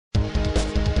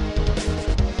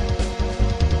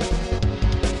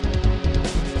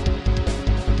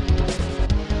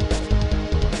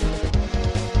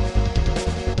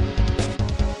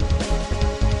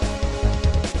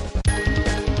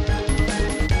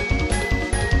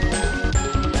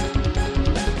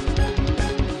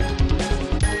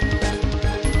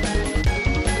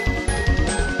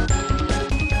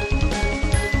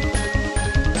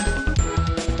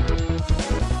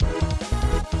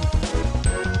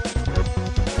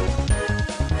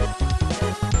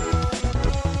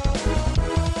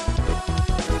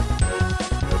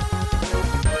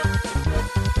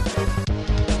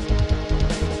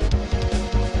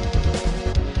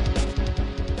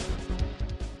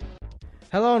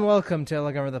Hello and welcome to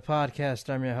Elegant the podcast.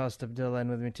 I'm your host Abdullah, and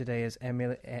with me today is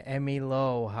Emmy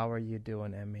Lowe. How are you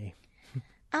doing, Emmy?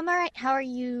 I'm all right. How are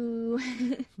you?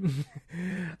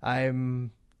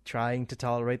 I'm trying to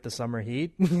tolerate the summer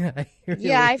heat.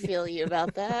 Yeah, I feel you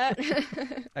about that.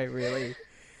 I really.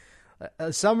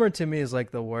 Summer to me is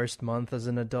like the worst month as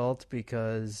an adult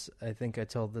because I think I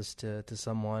told this to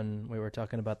someone. We were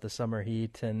talking about the summer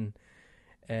heat and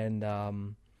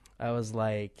I was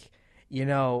like,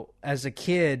 as a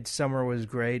kid, summer was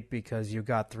great because you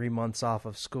got 3 months off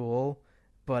of school.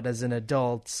 But as an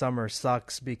adult, summer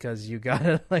sucks because you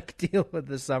gotta like deal with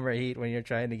the summer heat when you're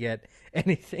trying to get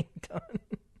anything done.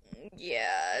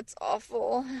 Yeah, it's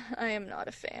awful. I am not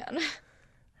a fan.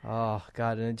 Oh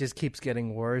God, and it just keeps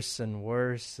getting worse and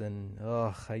worse, and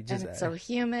And it's so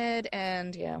humid,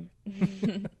 and yeah,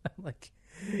 I'm like,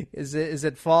 is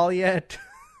it fall yet?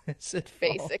 Is it fall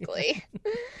basically.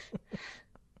 yet?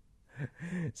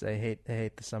 So I hate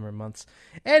the summer months.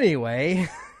 Anyway,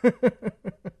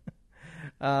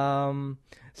 so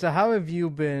how have you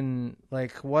been?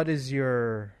 Like, what is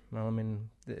your? Well, I mean,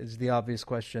 it's the obvious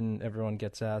question everyone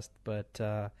gets asked,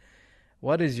 but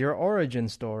what is your origin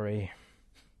story?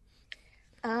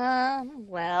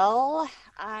 Well,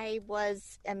 I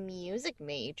was a music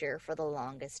major for the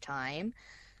longest time.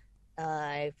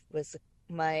 I was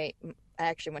my I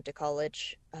actually went to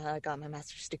college, got my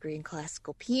master's degree in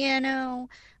classical piano.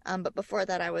 But before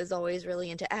that, I was always really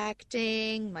into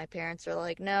acting. My parents were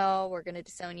like, "No, we're gonna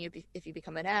disown you if you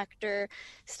become an actor."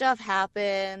 Stuff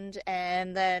happened,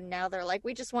 and then now they're like,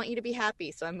 "We just want you to be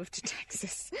happy." So I moved to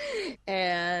Texas,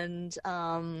 and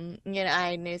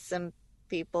I knew some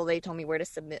people. They told me where to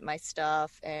submit my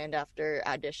stuff, and after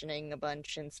auditioning a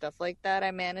bunch and stuff like that,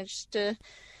 I managed to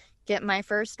get my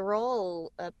first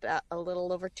role about a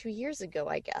little over 2 years ago,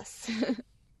 I guess.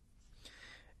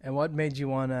 And what made you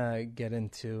want to get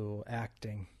into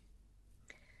acting?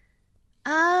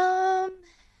 um,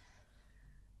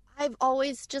 I've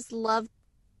always just loved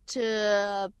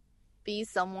to be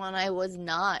someone I was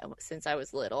not since I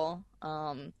was little.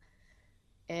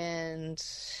 And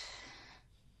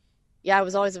yeah, I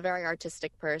was always a very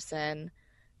artistic person.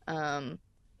 Um,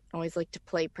 always like to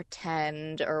play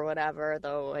pretend or whatever,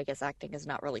 though I guess acting is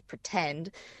not really pretend.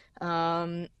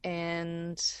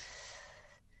 And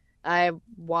I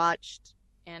watched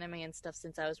anime and stuff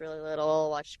since I was really little,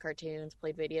 watched cartoons,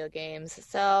 played video games.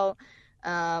 So,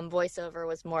 voiceover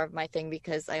was more of my thing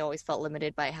because I always felt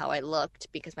limited by how I looked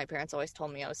because my parents always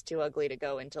told me I was too ugly to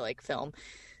go into like film.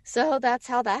 So that's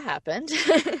how that happened.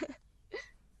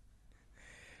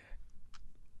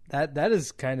 That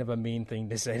is kind of a mean thing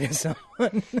to say to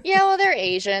someone. Yeah, well, they're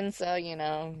Asian, so you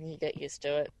get used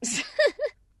to it.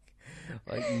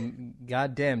 Like,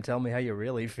 goddamn, tell me how you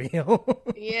really feel.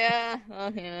 Yeah,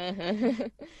 well, yeah.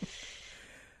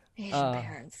 Asian uh,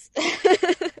 parents.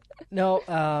 no,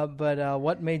 but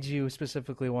what made you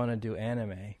specifically want to do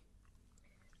anime?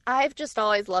 I've just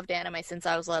always loved anime since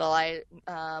I was little. I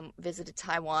visited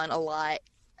Taiwan a lot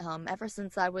ever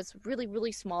since I was really,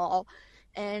 really small.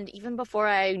 And even before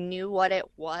I knew what it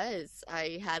was,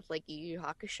 I had like Yu Yu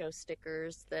Hakusho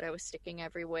stickers that I was sticking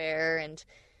everywhere. And,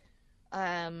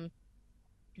 um,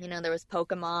 there was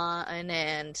Pokemon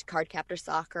and Cardcaptor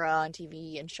Sakura on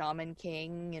TV and Shaman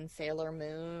King and Sailor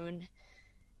Moon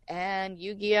and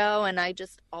Yu-Gi-Oh! And I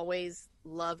just always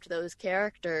loved those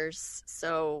characters.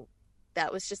 So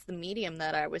that was just the medium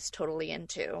that I was totally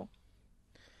into.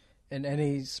 And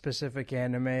any specific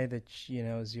anime that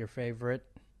is your favorite?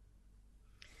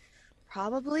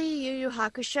 Probably Yu Yu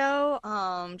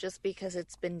Hakusho, just because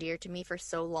it's been dear to me for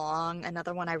so long.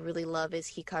 Another one I really love is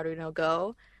Hikaru no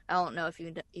Go. I don't know if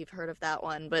you've heard of that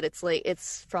one, but it was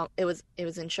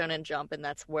in Shonen Jump, and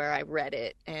that's where I read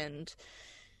it. And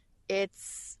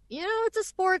it's a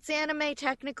sports anime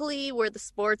technically, where the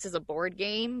sports is a board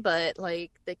game, but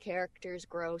like the characters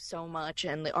grow so much,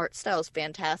 and the art style is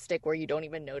fantastic, where you don't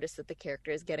even notice that the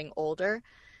character is getting older.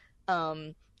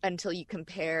 Until you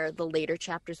compare the later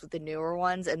chapters with the newer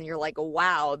ones, and you're like,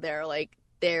 wow,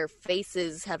 their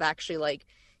faces have actually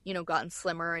gotten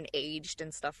slimmer and aged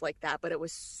and stuff like that, but it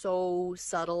was so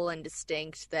subtle and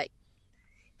distinct that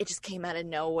it just came out of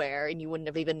nowhere and you wouldn't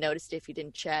have even noticed it if you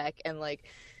didn't check. And like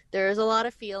there's a lot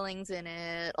of feelings in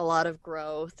it, a lot of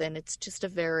growth, and it's just a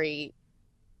very,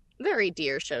 very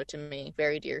dear show to me,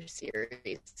 very dear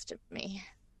series to me.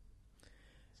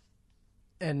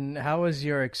 And how was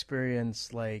your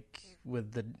experience like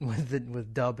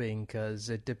with dubbing? Because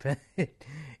it depends,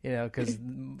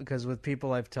 because with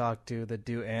people I've talked to that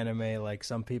do anime, like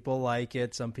some people like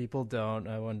it, some people don't.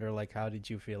 I wonder, like, how did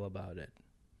you feel about it?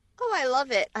 Oh, I love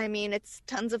it. I mean, it's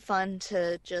tons of fun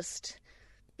to just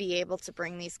be able to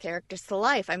bring these characters to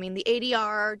life. I mean, the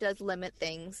ADR does limit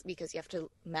things because you have to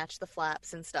match the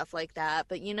flaps and stuff like that,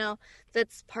 but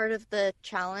that's part of the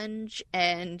challenge.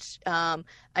 And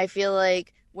I feel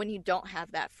like when you don't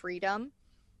have that freedom,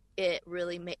 it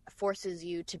really forces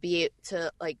you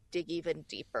to like dig even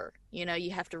deeper.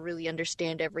 You have to really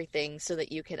understand everything so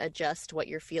that you can adjust what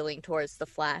you're feeling towards the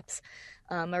flaps.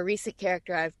 A recent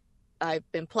character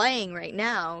I've been playing right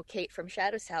now, Kate from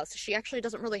Shadow's House, she actually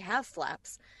doesn't really have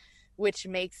flaps, which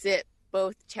makes it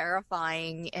both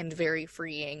terrifying and very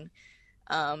freeing,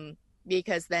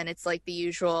 because then it's like the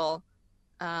usual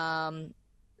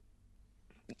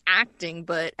acting,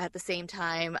 but at the same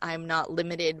time I'm not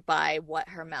limited by what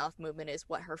her mouth movement is,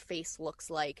 what her face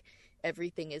looks like.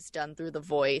 Everything is done through the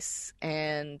voice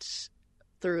and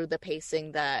through the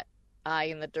pacing that I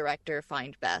and the director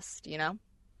find best.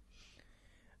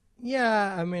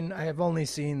 Yeah, I mean, I have only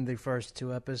seen the first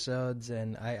 2 episodes,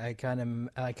 and I kind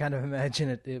of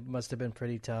imagine it must have been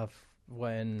pretty tough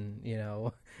when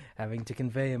having to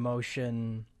convey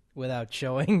emotion without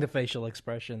showing the facial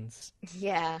expressions.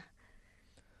 Yeah.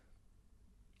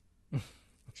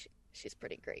 She's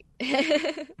pretty great.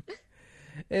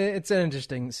 It's an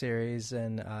interesting series,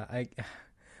 and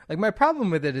my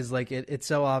problem with it is it's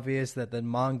so obvious that the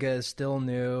manga is still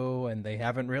new, and they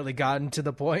haven't really gotten to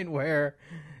the point where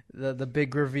the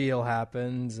big reveal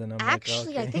happens. And I'm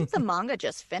actually, okay. I think the manga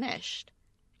just finished.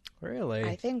 Really?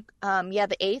 I think,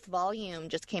 the 8th volume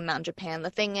just came out in Japan. The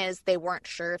thing is, they weren't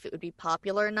sure if it would be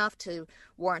popular enough to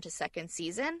warrant a second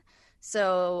season.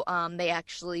 So they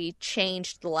actually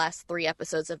changed the last 3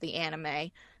 episodes of the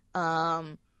anime.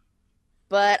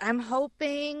 But I'm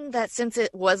hoping that since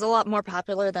it was a lot more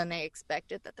popular than they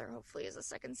expected, that there hopefully is a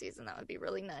second season. That would be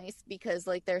really nice, because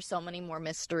there's so many more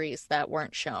mysteries that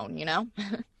weren't shown,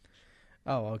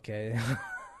 Oh, okay.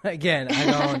 Again,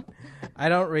 I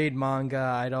don't read manga.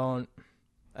 I don't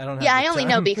have Yeah, the I only time.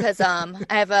 know because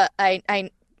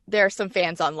there are some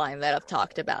fans online that have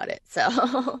talked about it.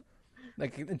 So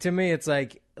To me, it's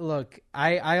like, look,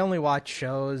 I only watch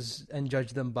shows and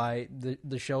judge them by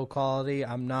the show quality.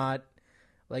 I'm not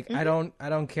I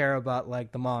don't care about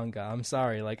the manga. I'm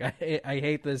sorry. I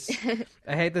hate this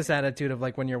I hate this attitude of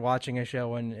when you're watching a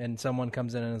show and someone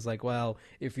comes in and is like, well,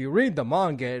 if you read the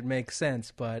manga it makes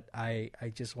sense, but I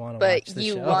just want to watch the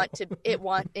show. But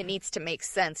it needs to make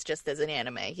sense just as an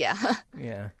anime. Yeah.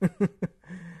 Yeah.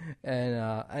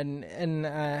 and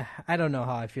I don't know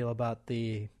how I feel about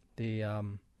the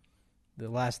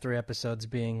last 3 episodes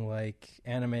being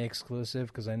anime exclusive,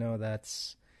 because I know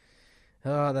that's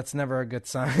never a good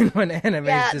sign when anime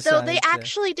decide. So they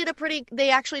actually did a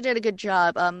good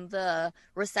job. The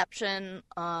reception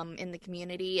in the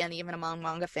community and even among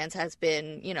manga fans has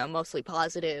been, mostly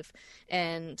positive.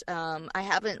 And I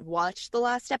haven't watched the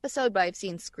last episode, but I've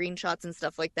seen screenshots and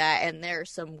stuff like that, and there are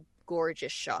some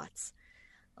gorgeous shots.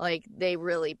 They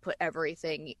really put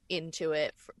everything into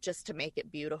it just to make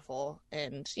it beautiful.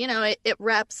 And, it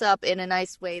wraps up in a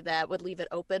nice way that would leave it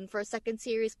open for a second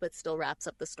series, but still wraps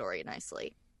up the story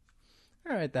nicely.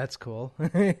 All right, that's cool.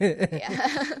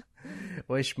 Yeah.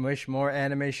 Wish more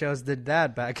anime shows did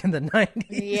that back in the 90s.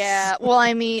 Yeah. Well,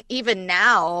 I mean, even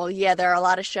now, there are a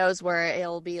lot of shows where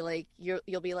it'll be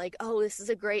you'll be like, oh, this is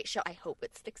a great show. I hope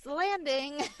it sticks the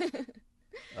landing.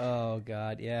 Oh,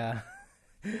 God, yeah.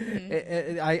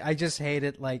 Mm-hmm. I just hate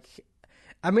it.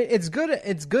 I mean, it's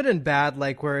good and bad.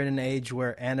 We're in an age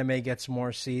where anime gets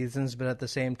more seasons, but at the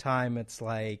same time, it's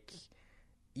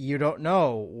you don't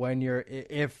know when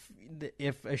if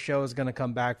a show is going to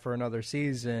come back for another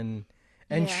season.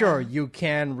 And sure, you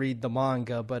can read the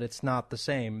manga, but it's not the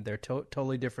same. They're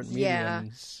totally different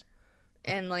mediums.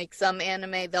 Yeah. And some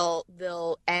anime,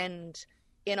 they'll end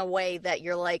in a way that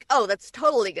you're like, oh, that's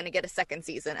totally going to get a second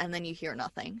season, and then you hear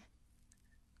nothing.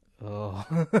 Oh,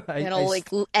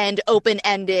 it'll end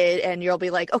open-ended, and you'll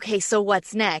be like, okay, so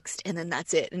what's next? And then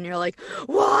that's it, and you're like,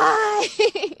 why?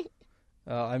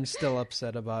 I'm still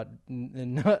upset about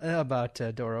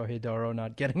Dorohedoro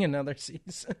not getting another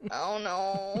season. Oh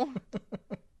no!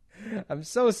 I'm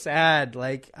so sad.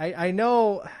 I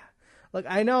know. Look,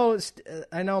 I know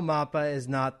MAPPA is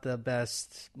not the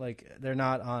best. They're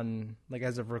not on.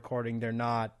 As of recording, they're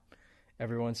not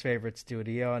everyone's favorite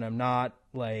studio, and I'm not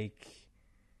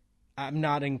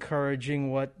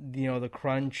encouraging what the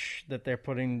crunch that they're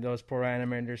putting those poor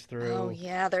animators through. Oh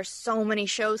yeah, there's so many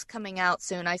shows coming out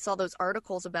soon. I saw those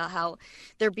articles about how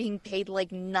they're being paid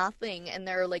nothing, and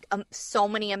there are so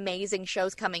many amazing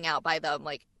shows coming out by them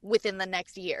within the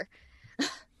next year.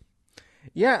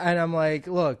 Yeah, and I'm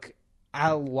look,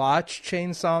 I'll watch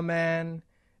Chainsaw Man,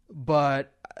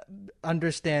 but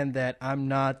understand that I'm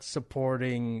not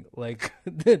supporting like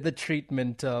the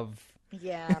treatment of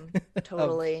Yeah,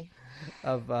 totally.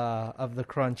 of the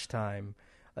crunch time.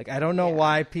 Like I don't know Yeah.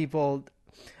 why people.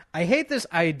 I hate this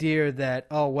idea that,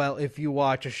 oh well, if you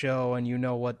watch a show and you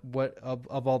know what of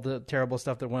all the terrible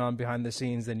stuff that went on behind the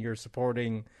scenes, then you're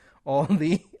supporting all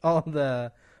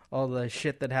the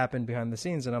shit that happened behind the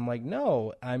scenes. And I'm like,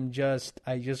 no, I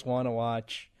just want to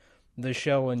watch the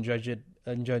show and judge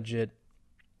it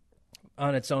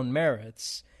on its own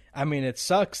merits. I mean, it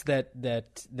sucks that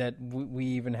we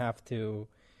even have to,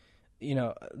 you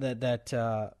know, that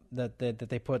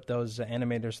they put those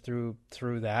animators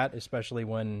through that, especially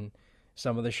when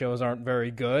some of the shows aren't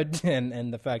very good,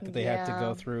 and the fact that they had to Yeah.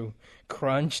 go through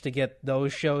crunch to get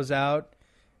those shows out.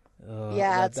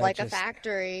 Yeah, it's That like a just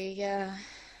factory. Yeah.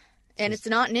 And just it's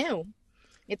not new.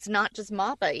 It's not just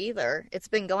MAPPA either. It's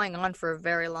been going on for a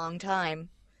very long time,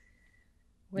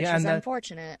 which yeah, is and that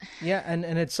unfortunate. yeah, and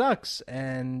it sucks,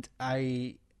 and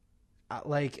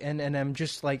like and I'm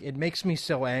just like it makes me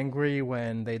so angry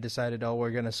when they decided, oh,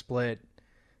 we're gonna split,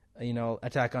 you know,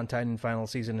 Attack on Titan final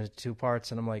season into two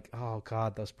parts, and I'm like, oh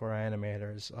god, those poor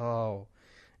animators. Oh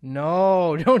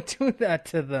no, don't do that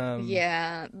to them.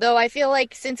 Yeah, though I feel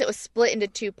like since it was split into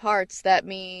two parts, that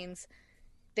means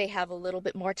they have a little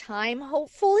bit more time,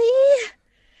 hopefully.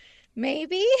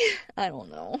 Maybe. I don't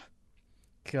know.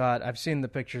 God, I've seen the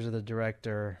pictures of the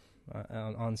director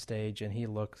on stage, and he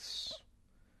looks,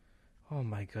 oh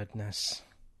my goodness,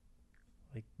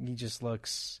 like he just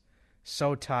looks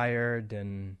so tired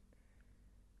and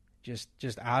just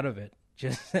out of it.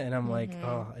 Just and I'm like, Hmm.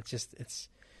 oh, it's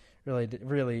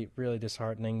really really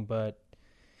disheartening. But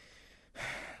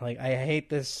like I hate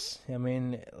this. I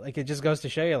mean, like it just goes to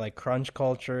show you, like crunch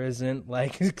culture isn't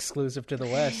like exclusive to the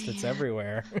West. It's Yeah.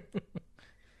 everywhere.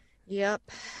 Yep.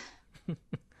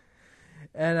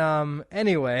 And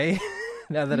anyway,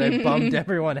 now that I've bummed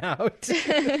everyone out.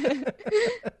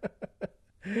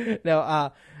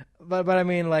 No, but I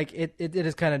mean, like it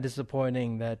is kind of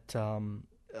disappointing that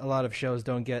a lot of shows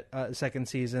don't get second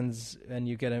seasons and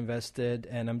you get invested.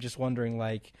 And I'm just wondering,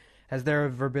 like, has there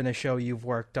ever been a show you've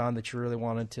worked on that you really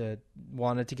wanted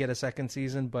to get a second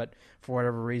season, but for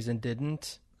whatever reason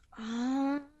didn't?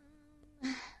 Um,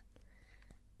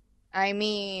 I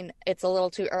mean, it's a little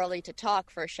too early to talk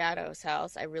for Shadow's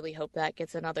House. I really hope that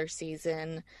gets another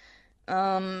season.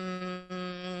 Let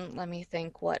me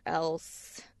think what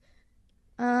else.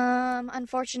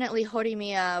 Unfortunately,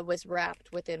 Horimiya was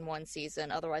wrapped within one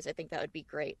season. Otherwise, I think that would be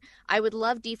great. I would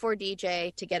love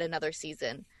D4DJ to get another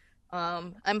season.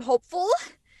 I'm hopeful,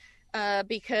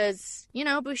 because, you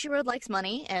know, Bushiroad likes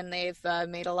money, and they've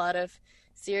made a lot of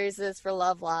series for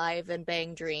Love Live and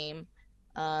Bang Dream.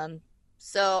 Um,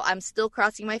 so I'm still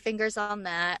crossing my fingers on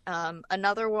that.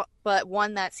 But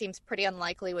one that seems pretty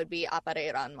unlikely would be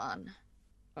Appare Ranman,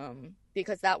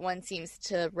 because that one seems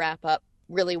to wrap up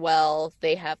really well.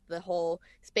 They have the whole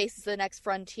space is the next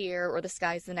frontier or the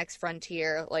sky is the next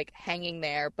frontier, like hanging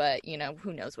there, but you know,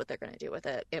 who knows what they're going to do with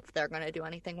it, if they're going to do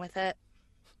anything with it.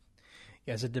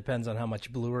 Yes, it depends on how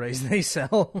much Blu-rays they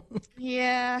sell.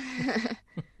 Yeah.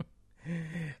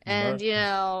 And Mer- you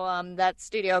know, that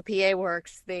Studio PA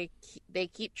Works, they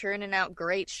keep churning out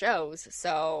great shows,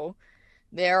 so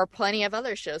there are plenty of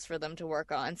other shows for them to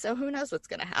work on. So who knows what's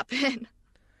going to happen?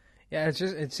 Yeah,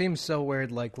 it seems so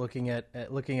weird, like looking at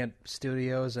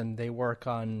studios and they work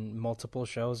on multiple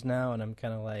shows now, and I'm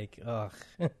kind of like, ugh,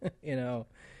 you know,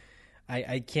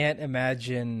 I can't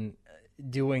imagine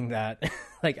doing that.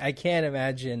 Like I can't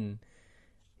imagine,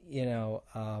 you know,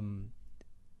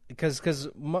 because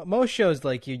most shows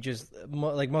like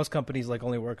like most companies like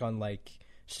only work on like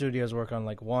studios work on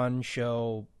like one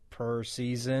show per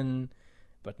season.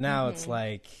 But now it's Hmm.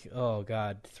 like, oh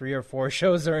god, 3 or 4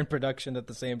 shows are in production at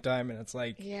the same time, and it's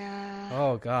like, Yeah.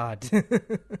 oh god,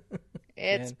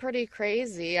 It's man. pretty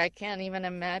crazy. I can't even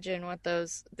imagine what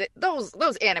those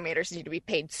animators need to be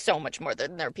paid so much more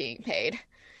than they're being paid.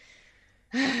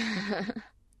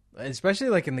 Especially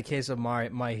like in the case of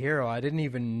my hero, I didn't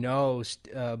even know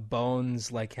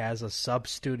Bones like has a sub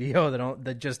studio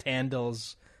that just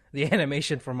handles the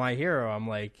animation for my hero. I'm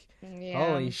like, Yeah.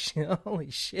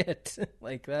 holy shit,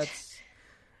 like that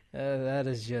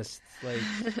is just like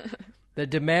the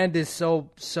demand is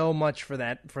so much for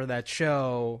that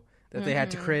show that they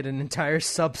had to Hmm. create an entire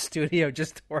sub studio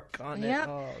just to work on it. Yep.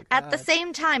 Oh At the god.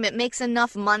 same time, it makes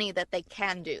enough money that they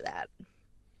can do that.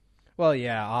 Well,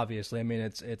 yeah, obviously. I mean,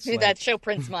 it's That like show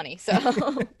prints money, so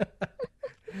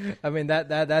I mean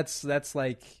that's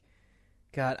like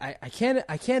God, I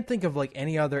can't think of like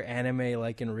any other anime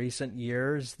like in recent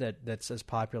years that's as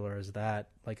popular as that.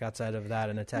 Like outside of that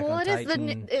and Attack Well, on it is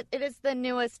Titan. it is the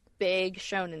newest big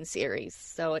shonen series,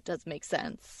 so it does make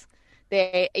sense.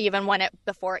 They even when it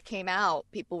before it came out,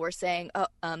 people were saying, oh,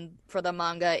 for the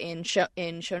manga in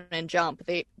Shonen Jump,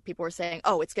 they people were saying,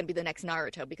 oh, it's gonna be the next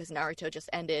Naruto because Naruto just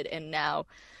ended, and now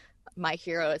My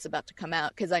Hero is about to come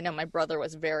out. Because I know my brother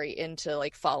was very into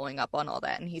like following up on all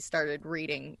that, and he started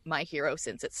reading My Hero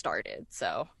since it started.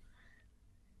 So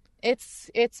it's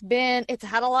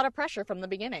had a lot of pressure from the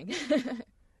beginning.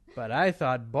 But I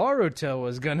thought Boruto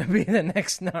was gonna be the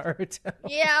next Naruto.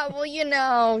 Yeah,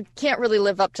 well, can't really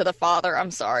live up to the father. I'm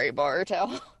sorry,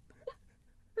 Boruto.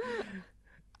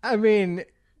 I mean,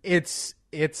 it's.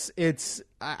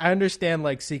 I understand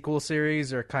like sequel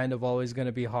series are kind of always going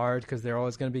to be hard because they're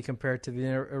always going to be compared to the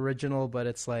original. But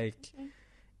it's like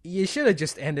you should have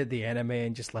just ended the anime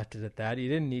and just left it at that. You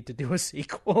didn't need to do a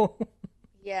sequel.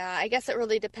 Yeah, I guess it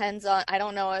really depends on. I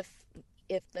don't know if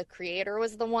the creator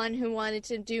was the one who wanted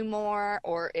to do more,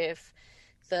 or if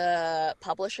the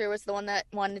publisher was the one that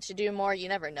wanted to do more. You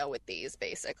never know with these,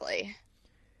 basically.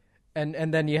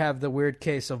 And then you have the weird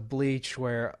case of Bleach,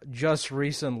 where just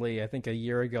recently, I think a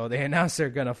year ago, they announced they're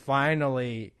going to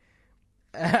finally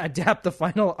adapt the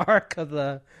final arc of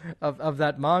the of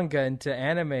that manga into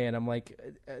anime, and I'm like,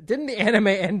 didn't the anime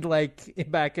end like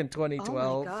back in 2012?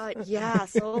 Oh my God, yeah,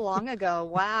 so long ago.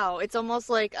 Wow, it's almost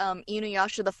like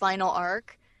Inuyasha, the final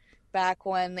arc, back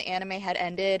when the anime had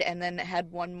ended, and then it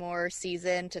had one more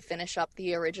season to finish up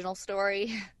the original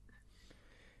story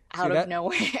out of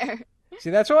nowhere. See,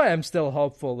 that's why I'm still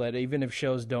hopeful that even if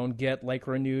shows don't get like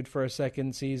renewed for a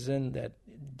second season, that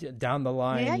down the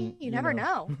line, Yeah, you never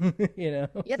know. You know.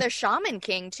 Yeah, there's Shaman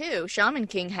King too. Shaman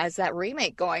King has that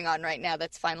remake going on right now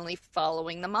that's finally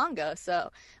following the manga. So,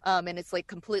 and it's like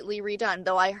completely redone.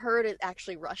 Though I heard it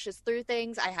actually rushes through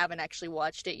things. I haven't actually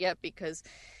watched it yet because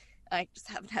I just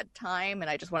haven't had time, and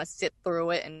I just want to sit through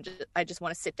it, and I just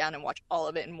want to sit down and watch all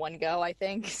of it in one go. I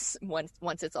think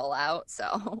once it's all out.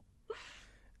 So.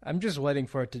 I'm just waiting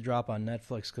for it to drop on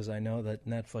Netflix because I know that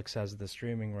Netflix has the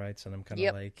streaming rights, and I'm kind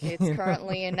of like, it's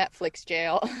currently in Netflix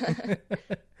jail.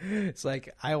 It's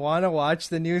like I want to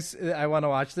watch I want to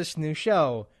watch this new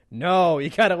show. No,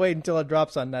 you gotta wait until it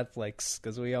drops on Netflix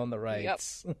because we own the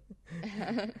rights.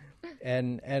 Yep.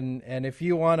 and if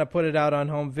you want to put it out on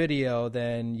home video,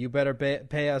 then you better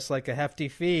pay us like a hefty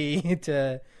fee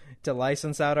to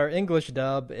license out our English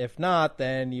dub. If not,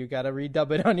 then you gotta redub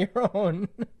it on your own.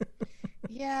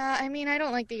 Yeah, I mean, I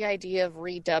don't like the idea of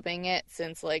redubbing it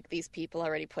since, like, these people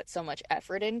already put so much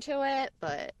effort into it,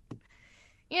 but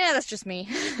yeah, that's just me.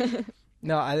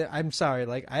 No, I'm sorry.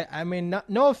 Like, I mean,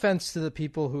 no offense to the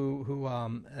people who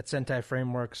at Sentai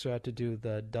Frameworks who had to do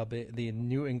the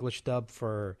new English dub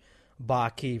for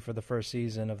Baki for the first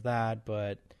season of that,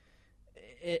 but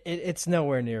it's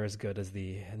nowhere near as good as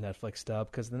the Netflix dub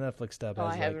because the Netflix dub has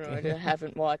I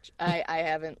haven't watched. I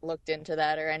haven't looked into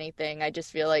that or anything. I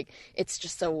just feel like it's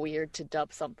just so weird to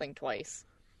dub something twice.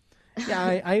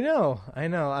 Yeah, I know. I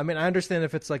mean, I understand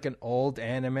if it's like an old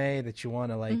anime that you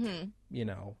want to like,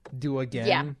 do again.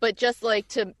 Yeah, but just like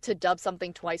to dub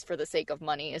something twice for the sake of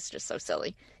money is just so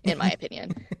silly, in my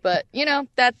opinion. But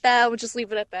that we'll just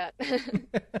leave it at that.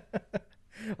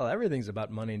 Well, everything's about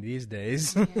money these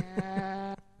days.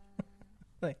 Yeah.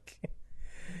 Like,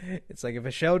 it's like if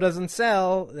a show doesn't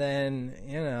sell, then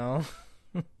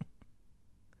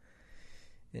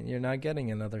then you're not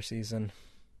getting another season.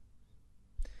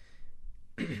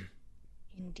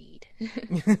 Indeed.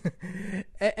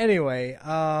 Anyway,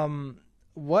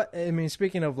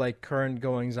 speaking of like current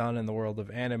goings on in the world of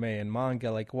anime and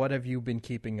manga, like what have you been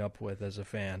keeping up with as a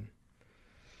fan?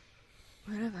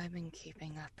 What have I been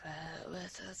keeping up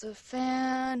with as a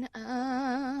fan?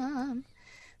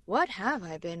 What have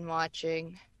I been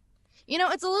watching?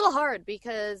 It's a little hard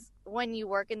because when you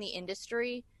work in the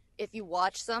industry, if you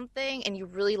watch something and you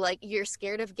really you're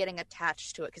scared of getting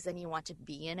attached to it because then you want to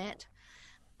be in it.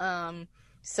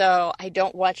 So I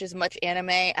don't watch as much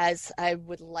anime as I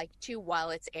would like to while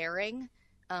it's airing.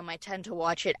 I tend to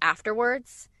watch it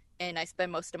afterwards, and I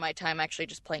spend most of my time actually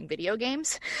just playing video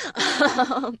games.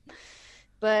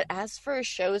 But as for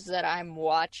shows that I'm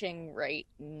watching right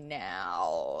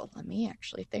now, let me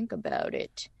actually think about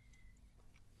it.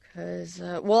 Because,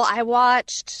 I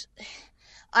watched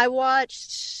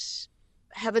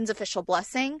Heaven's Official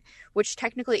Blessing, which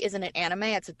technically isn't an anime,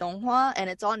 it's a donghua, and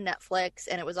it's on Netflix,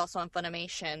 and it was also on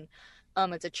Funimation.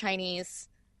 It's a Chinese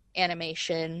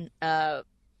animation that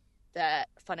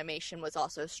Funimation was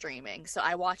also streaming. So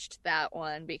I watched that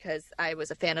one because I was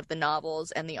a fan of the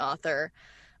novels and the author.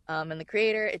 and the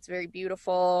creator. It's very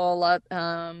beautiful.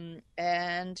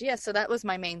 And yeah, so that was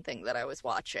my main thing that I was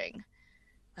watching.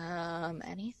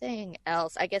 Anything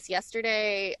else? I guess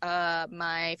yesterday,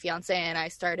 my fiance and I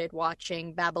started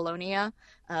watching Babylonia,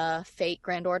 Fate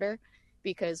Grand Order,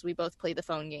 because we both play the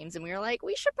phone games and we were like,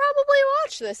 we should probably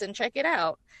watch this and check it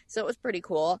out. So it was pretty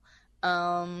cool.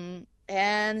 And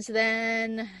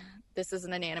then this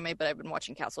isn't an anime, but I've been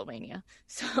watching Castlevania.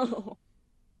 So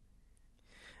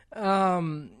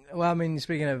Well, I mean,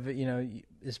 speaking of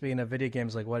video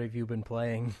games, like, what have you been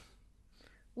playing?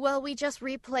 well, we just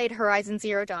replayed Horizon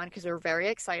Zero Dawn because we're very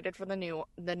excited for the new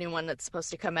one that's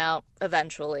supposed to come out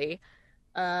eventually.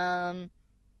 Um,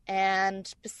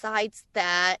 and besides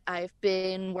that, I've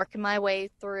been working my way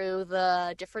through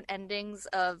the different endings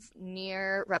of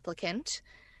Nier Replicant.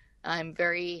 I'm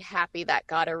very happy that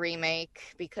got a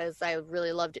remake because I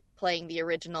really loved playing the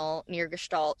original Nier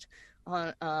Gestalt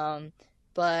on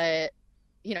but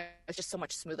it's just so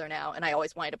much smoother now, and I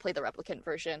always wanted to play the Replicant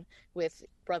version with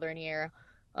Brother Nier.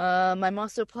 I'm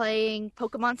also playing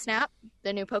Pokemon Snap,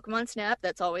 the new Pokemon Snap.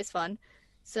 That's always fun.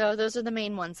 So those are the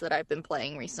main ones that I've been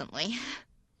playing recently.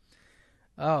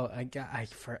 Oh,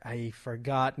 I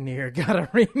forgot Nier got a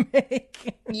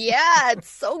remake. Yeah, it's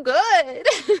so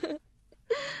good.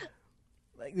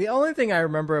 Like, the only thing I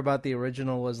remember about the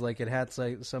original was like it had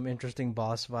like some interesting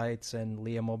boss fights, and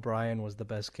Liam O'Brien was the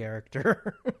best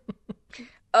character.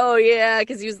 Oh yeah,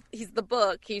 because he's the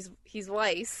book. He's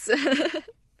Weiss.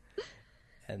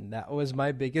 And that was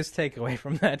my biggest takeaway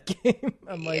from that game.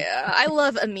 I'm like, Yeah, I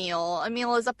love Emil.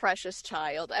 Emil is a precious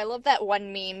child. I love that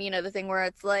one meme, the thing where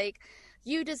it's like,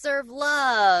 you deserve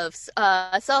love.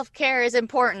 Self-care is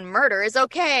important. Murder is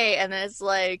okay. And then it's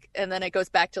like, and then it goes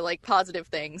back to like positive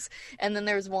things. And then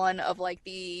there's one of like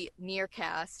the Nier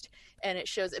cast, and it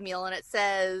shows Emil, and it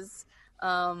says,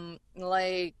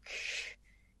 like,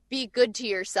 be good to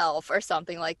yourself or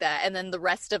something like that. And then the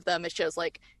rest of them, it shows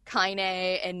like Kaine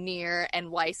and Nier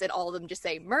and Weiss, and all of them just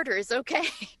say, murder is okay.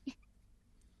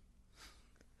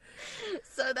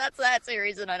 So that's that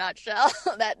series in a nutshell.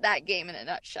 that game in a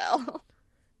nutshell.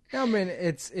 I mean,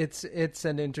 it's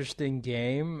an interesting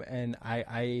game, and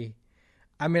I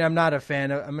mean, I'm not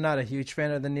a huge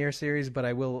fan of the Nier series, but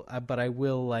I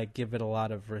will like give it a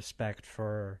lot of respect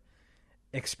for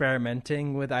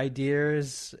experimenting with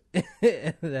ideas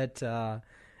that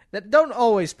don't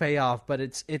always pay off, but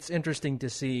it's interesting to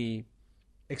see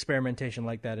experimentation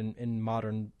like that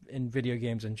in video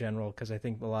games in general, because I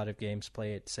think a lot of games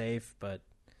play it safe, but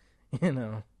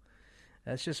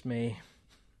that's just me.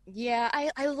 Yeah,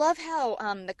 I love how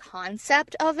the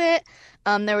concept of it.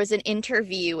 There was an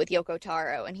interview with Yoko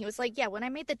Taro, and he was like, "Yeah, when I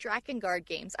made the Drakengard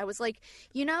games, I was like,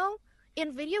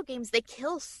 in video games they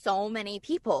kill so many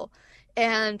people,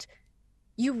 and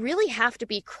you really have to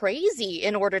be crazy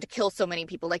in order to kill so many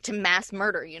people, like to mass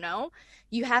murder.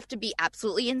 You have to be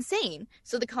absolutely insane.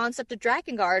 So the concept of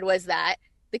Drakengard was that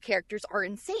the characters are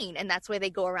insane, and that's why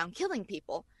they go around killing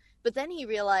people. But then he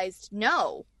realized,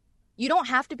 no." You don't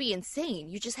have to be insane.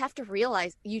 You just have to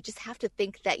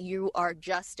think that you are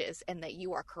justice and that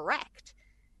you are correct.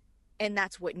 And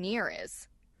that's what Nier is.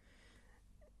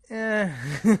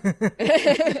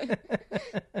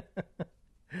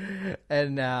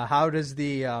 And how does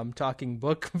the talking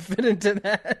book fit into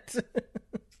that?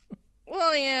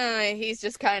 Well, yeah, he's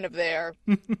just kind of there,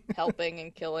 helping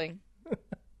and killing.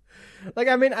 Like,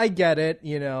 I mean, I get it,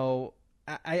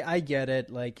 I get it,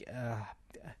 like,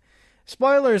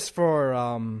 spoilers for,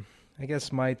 I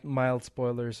guess mild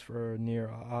spoilers for Nier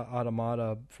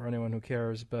Automata for anyone who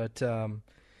cares, but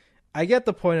I get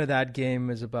the point of that game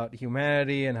is about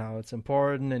humanity and how it's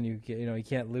important, and you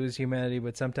can't lose humanity.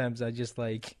 But sometimes I just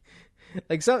like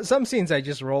some scenes I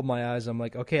just roll my eyes. I'm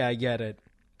like, okay, I get it.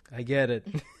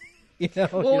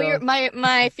 Well,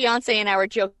 my fiance and I were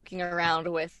joking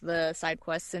around with the side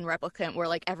quests in Replicant where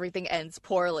like everything ends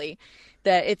poorly,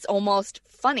 that it's almost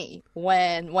funny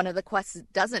when one of the quests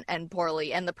doesn't end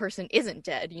poorly and the person isn't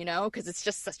dead, because it's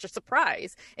just such a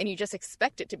surprise and you just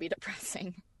expect it to be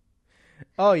depressing.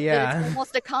 Oh yeah, it's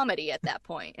almost a comedy at that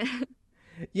point.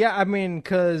 Yeah, I mean,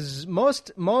 because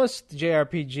most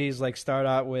JRPGs like start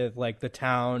out with like the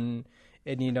town.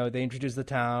 And they introduce the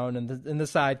town and the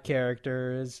side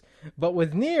characters, but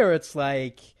with Nier, it's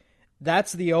like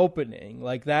that's the opening.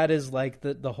 Like that is like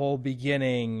the whole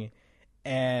beginning,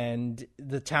 and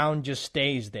the town just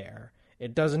stays there.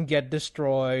 It doesn't get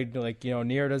destroyed. Like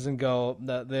Nier doesn't go.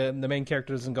 The main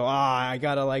character doesn't go. I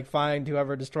gotta like find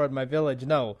whoever destroyed my village.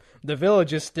 No, the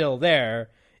village is still there,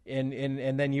 and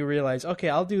then you realize, okay,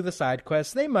 I'll do the side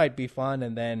quests. They might be fun,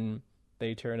 and then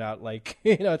they turn out like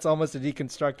it's almost a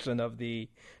deconstruction of the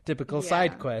typical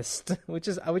side quest, which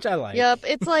I like. Yep,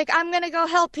 it's like, I'm gonna go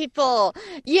help people.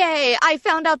 Yay! I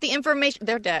found out the information.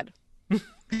 They're dead.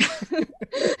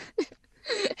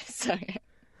 Sorry.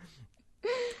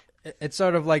 It's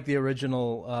sort of like the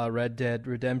original Red Dead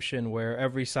Redemption, where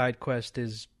every side quest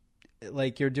is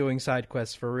like you're doing side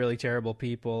quests for really terrible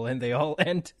people, and they all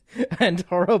end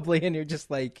horribly, and you're just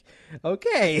like,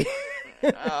 okay.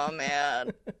 Oh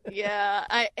man,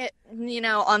 yeah.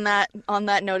 On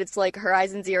that note, it's like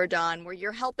Horizon Zero Dawn, where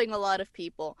you're helping a lot of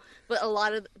people, but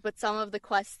some of the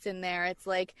quests in there, it's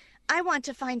like, I want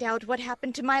to find out what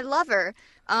happened to my lover,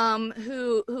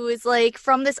 who is like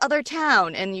from this other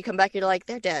town, and you come back, you're like,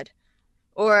 they're dead.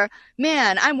 Or,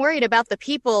 man, I'm worried about the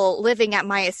people living at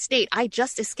my estate. I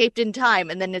just escaped in time.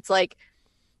 And then it's like,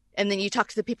 and then you talk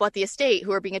to the people at the estate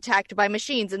who are being attacked by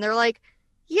machines, and they're like,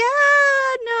 yeah,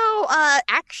 no,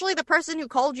 actually the person who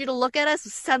called you to look at us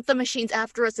sent the machines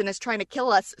after us and is trying to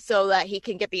kill us so that he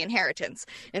can get the inheritance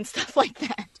and stuff like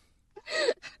that.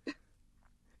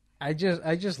 I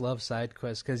just love side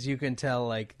quests because you can tell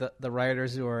like the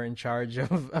writers who are in charge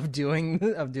of doing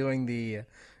the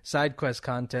side quest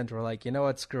content were like, you know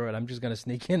what, screw it, I'm just gonna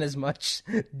sneak in as much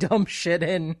dumb shit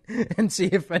in and see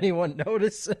if anyone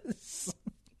notices.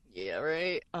 Yeah,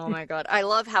 right. Oh my god, I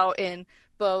love how in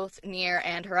both Nier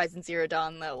and Horizon Zero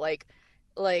Dawn, though, like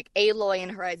Aloy in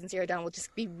Horizon Zero Dawn will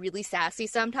just be really sassy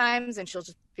sometimes, and she'll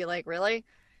just be like, really?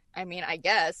 I mean, I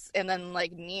guess. And then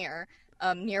like Nier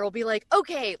will be like,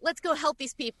 okay, let's go help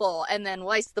these people. And then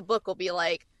Weiss the book will be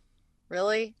like,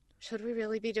 really? Should we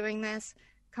really be doing this?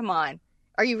 Come on.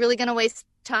 Are you really going to waste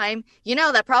time? You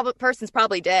know that person's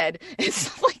probably dead. And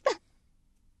stuff like that.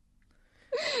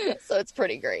 So it's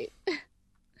pretty great.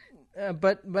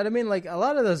 But I mean, like, a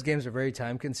lot of those games are very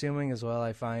time consuming as well.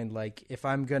 I find, like, if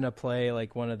I'm gonna play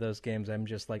like one of those games, I'm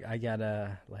just like, I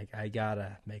gotta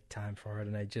make time for it,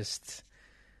 and I just,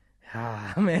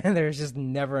 man, there's just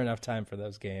never enough time for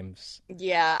those games.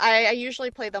 Yeah, I usually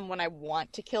play them when I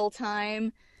want to kill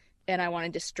time, and I want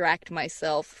to distract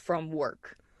myself from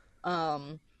work.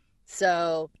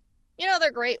 So,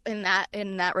 they're great in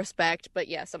that respect, but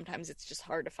yeah, sometimes it's just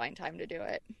hard to find time to do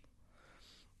it.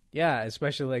 Yeah,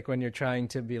 especially like when you're trying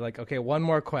to be like, okay, one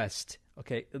more quest.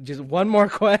 Okay, just one more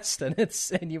quest, and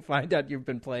you find out you've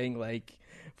been playing like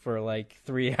for like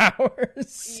 3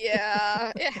 hours.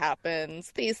 Yeah, it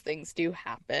happens. These things do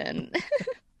happen.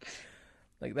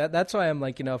 Like that's why I'm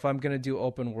like, if I'm going to do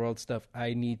open world stuff,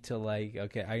 I need to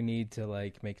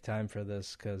make time for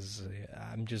this, cuz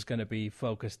I'm just going to be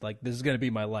focused, like this is going to be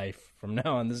my life from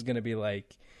now on. This is going to be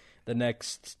like the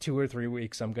next 2 or 3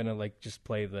 weeks I'm going to like just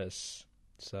play this.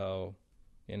 So,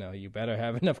 you better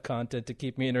have enough content to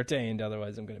keep me entertained.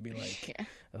 Otherwise, I'm going to be like,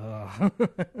 yeah.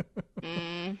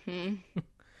 Mm-hmm.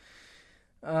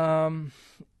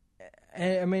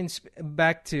 I mean,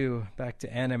 back to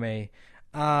anime.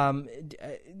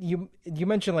 You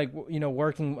mentioned like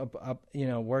working up,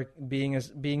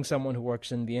 being someone who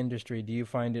works in the industry. Do you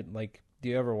find it like? Do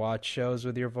you ever watch shows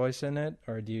with your voice in it,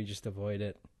 or do you just avoid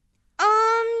it?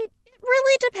 It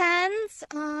really depends.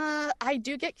 I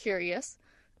do get curious.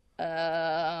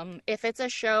 If it's a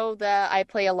show that I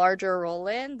play a larger role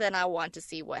in, then I want to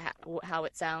see how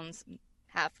it sounds.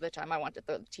 Half the time I want to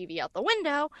throw the TV out the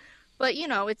window, but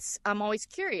I'm always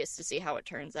curious to see how it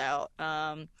turns out.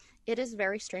 It is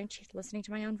very strange listening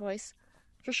to my own voice,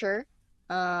 for sure.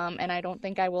 And I don't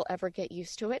think I will ever get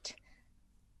used to it,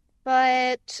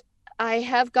 but I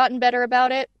have gotten better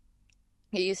about it.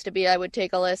 It used to be I would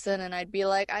take a listen and I'd be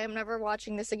like, I am never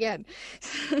watching this again.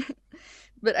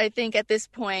 But I think at this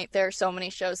point, there are so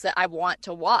many shows that I want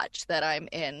to watch that I'm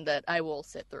in that I will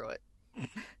sit through it.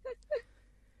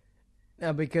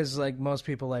 Yeah, because like most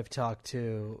people I've talked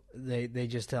to, they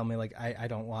just tell me like, I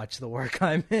don't watch the work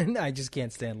I'm in. I just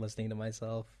can't stand listening to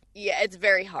myself. Yeah, it's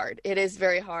very hard. It is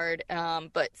very hard.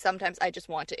 But sometimes I just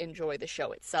want to enjoy the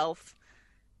show itself.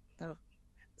 Though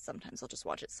sometimes I'll just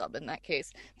watch it sub in that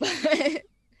case. But it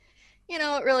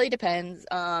really depends.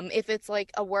 If it's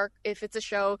like if it's a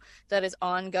show that is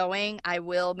ongoing, I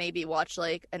will maybe watch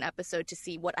like an episode to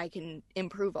see what I can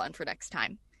improve on for next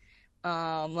time.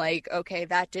 Like, okay,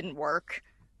 that didn't work.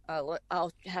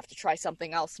 I'll have to try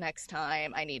something else next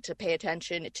time. I need to pay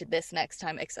attention to this next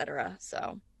time, etc.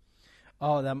 So.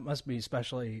 Oh, that must be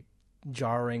especially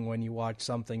jarring when you watch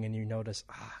something and you notice,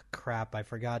 crap, I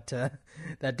forgot to,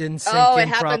 that didn't sync in properly. Oh, it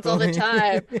happens all the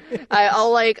time.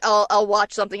 I'll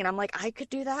watch something and I'm like, I could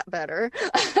do that better.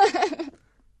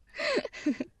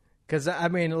 Because, I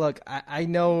mean, look, I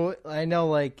know,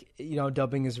 like,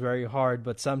 dubbing is very hard,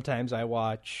 but sometimes I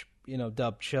watch,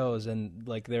 dubbed shows and,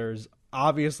 like, there's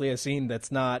obviously a scene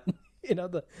that's not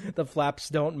the flaps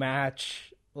don't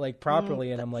match like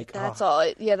properly, and I'm like, That's oh.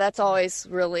 all. Yeah, that's always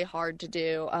really hard to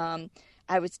do.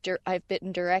 I've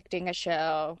been directing a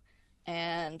show,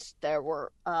 and there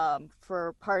were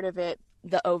for part of it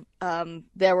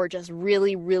there were just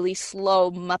really really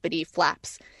slow Muppety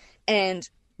flaps, and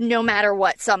no matter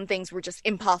what, some things were just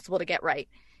impossible to get right.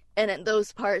 And in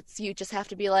those parts, you just have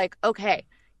to be like, okay,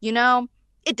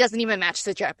 it doesn't even match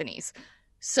the Japanese,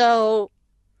 so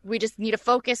we just need to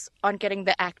focus on getting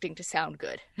the acting to sound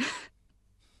good.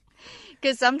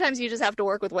 Because sometimes you just have to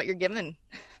work with what you're given.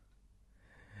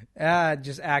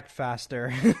 Just act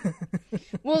faster.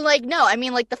 Well, no, I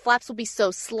mean, the flaps will be so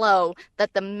slow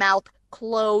that the mouth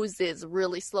closes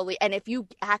really slowly. And if you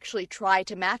actually try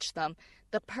to match them,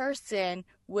 the person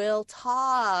will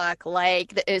talk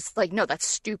it's like, no, that's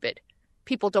stupid.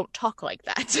 People don't talk like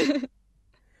that.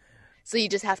 So you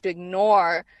just have to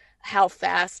ignore how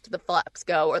fast the flaps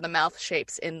go or the mouth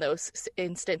shapes in those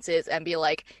instances and be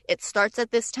like, it starts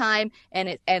at this time and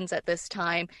it ends at this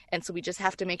time, and so we just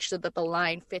have to make sure that the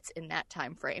line fits in that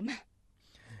time frame.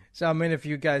 So I mean, if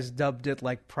you guys dubbed it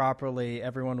properly,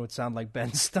 everyone would sound like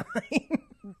Ben Stein.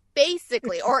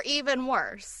 Basically, or even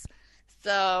worse.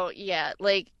 So yeah,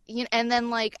 and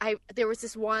then there was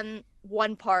this one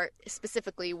part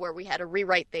specifically where we had to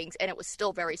rewrite things, and it was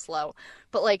still very slow.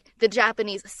 But the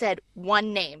Japanese said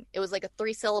one name. It was a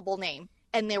 3-syllable name,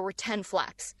 and there were 10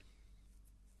 flaps.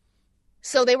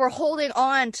 So they were holding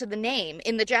on to the name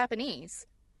in the Japanese,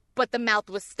 but the mouth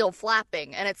was still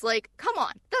flapping, and it's like, come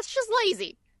on, that's just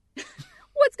lazy.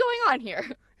 What's going on here?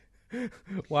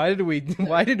 Why are we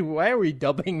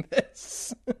dubbing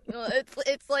this?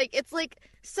 It's like,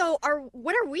 so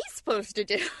what are we supposed to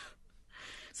do?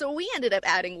 So we ended up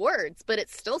adding words, but it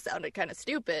still sounded kind of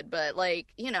stupid, but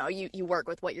you work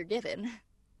with what you're given.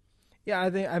 Yeah,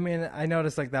 I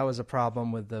noticed that was a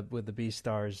problem with the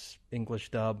Beastars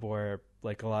English dub, where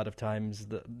a lot of times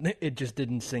it just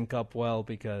didn't sync up well,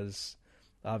 because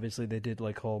obviously they did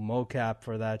whole mocap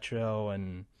for that show,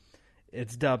 and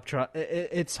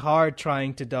it's hard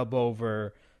trying to dub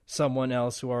over someone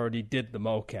else who already did the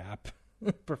mocap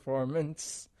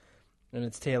performance, and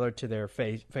it's tailored to their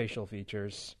facial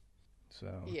features.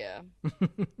 So yeah.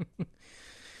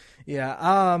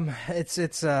 Yeah,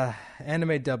 it's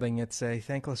anime dubbing. It's a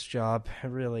thankless job. It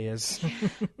really is.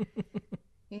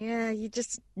 Yeah, you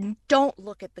just don't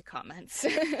look at the comments,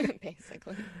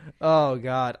 basically. Oh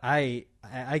God, I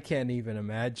can't even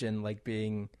imagine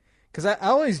being, because I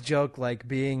always joke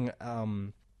being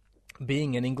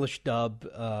an English dub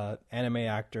anime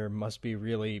actor must be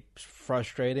really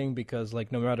frustrating, because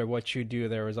no matter what you do,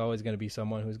 there is always going to be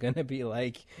someone who's going to be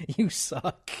like, you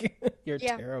suck. You're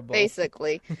terrible.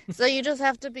 Basically. So you just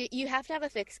have to have a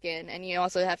thick skin, and you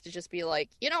also have to just be like,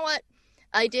 you know what?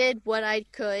 I did what I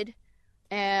could,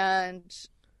 and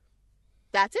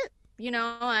that's it.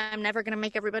 I'm never going to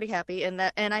make everybody happy, and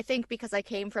I think because I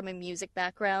came from a music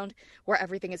background where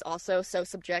everything is also so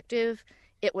subjective,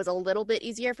 it was a little bit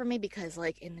easier for me, because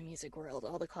in the music world,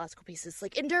 all the classical pieces,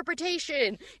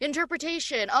 interpretation.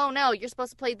 Oh no, you're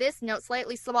supposed to play this note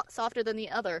slightly softer than the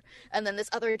other, and then this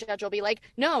other judge will be like,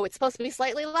 no, it's supposed to be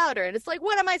slightly louder, and it's like,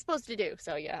 what am I supposed to do?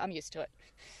 So yeah, I'm used to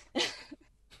it.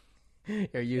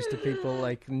 You're used to people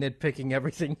nitpicking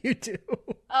everything you do.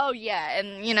 Oh yeah,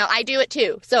 and I do it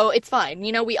too, so it's fine.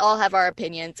 We all have our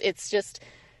opinions. It's just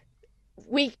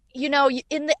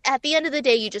at the end of the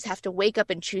day, you just have to wake up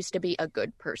and choose to be a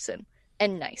good person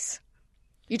and nice.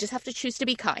 You just have to choose to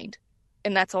be kind,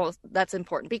 and that's all. That's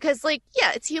important, because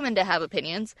it's human to have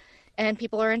opinions, and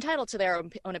people are entitled to their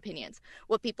own opinions.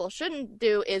 What people shouldn't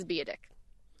do is be a dick.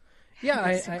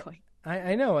 Yeah,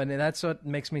 I know, and that's what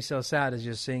makes me so sad, is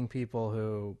just seeing people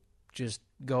who just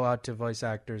go out to voice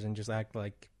actors and just act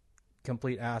like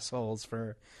complete assholes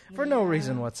for no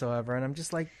reason whatsoever, and I'm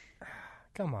just like,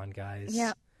 come on, guys.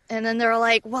 Yeah. And then they're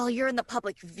like, well, you're in the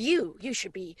public view. You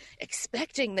should be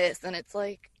expecting this. And it's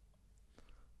like,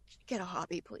 get a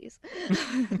hobby, please.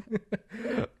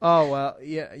 Oh, well,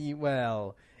 yeah,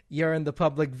 you're in the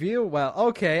public view? Well,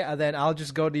 okay, then I'll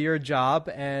just go to your job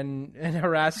and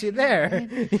harass you there.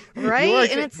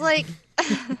 Right? And it's like...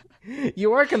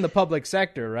 You work in the public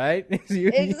sector, right?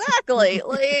 Exactly.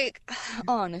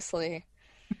 Honestly.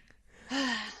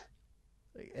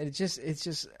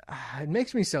 It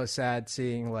makes me so sad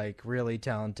seeing really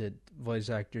talented voice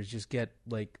actors just get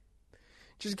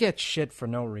shit for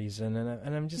no reason,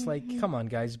 and I'm just like, come on,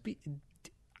 guys.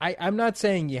 I'm not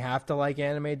saying you have to like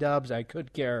anime dubs. I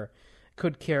could care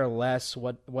less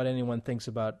what anyone thinks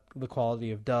about the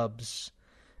quality of dubs,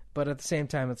 but at the same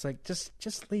time, it's like,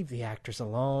 just leave the actors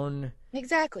alone.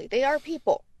 Exactly, they are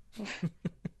people.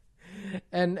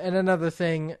 And another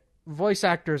thing, voice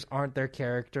actors aren't their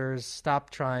characters. Stop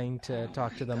trying to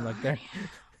talk to them like they're.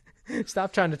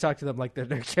 Stop trying to talk to them like they're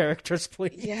their characters,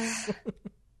 please. Yeah.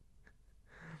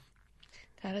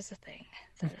 That is a thing.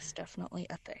 That is definitely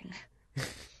a thing.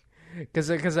 Because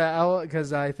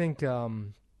I think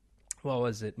what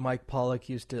was it? Mike Pollock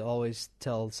used to always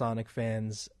tell Sonic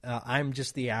fans, "I'm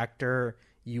just the actor.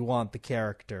 You want the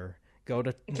character. Go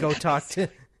talk to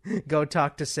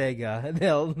Sega.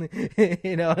 They'll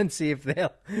and see if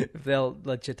they'll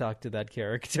let you talk to that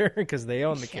character because they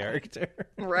own the character."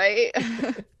 Right.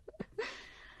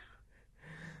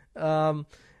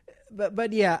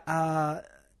 But yeah,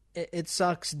 it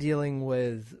sucks dealing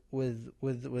with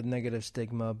negative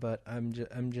stigma, but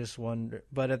I'm just wonder.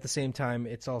 But at the same time,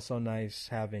 it's also nice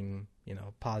having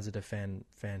positive fan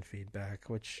feedback,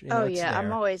 which it's there.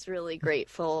 I'm always really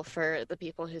grateful for the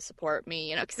people who support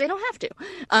me, because they don't have to.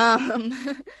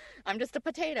 I'm just a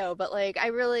potato, but like I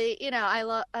really, I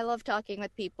love talking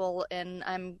with people, and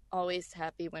I'm always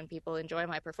happy when people enjoy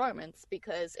my performance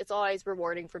because it's always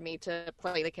rewarding for me to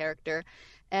play the character,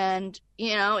 and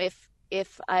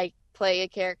if I play a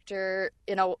character,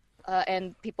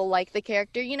 and people like the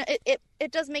character,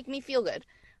 it does make me feel good.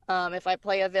 If I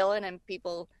play a villain and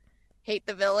people hate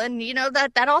the villain,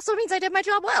 that also means I did my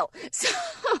job well.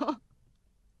 So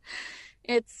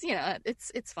it's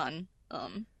fun.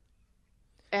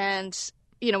 And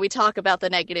we talk about the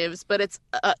negatives, but it's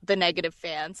the negative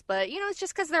fans. But it's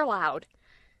just because they're loud.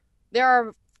 There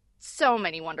are so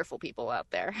many wonderful people out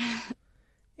there.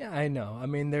 Yeah, I know. I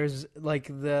mean, there's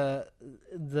like I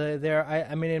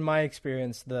mean, in my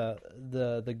experience,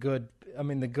 the good. I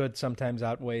mean, the good sometimes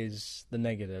outweighs the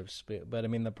negatives. But I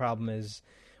mean, the problem is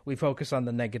we focus on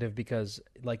the negative because,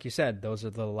 like you said, those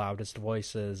are the loudest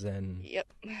voices. And yep.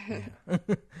 Yeah.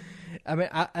 I mean,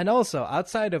 and also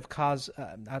outside of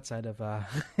outside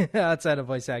of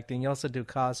voice acting, you also do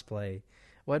cosplay.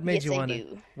 What made you want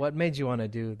to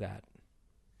do that?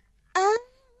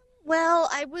 Well,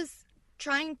 I was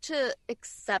trying to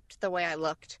accept the way I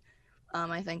looked,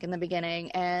 I think, in the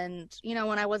beginning. And,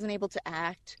 when I wasn't able to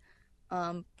act,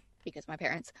 because my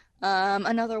parents,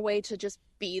 another way to just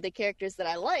be the characters that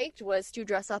I liked was to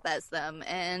dress up as them.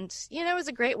 And, it was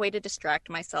a great way to distract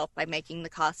myself by making the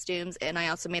costumes. And I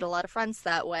also made a lot of friends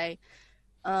that way.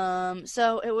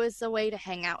 So it was a way to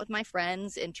hang out with my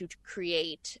friends and to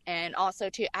create and also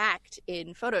to act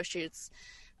in photo shoots.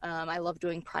 I love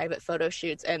doing private photo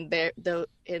shoots, and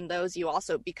in those you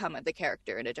also become the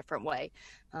character in a different way.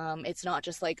 It's not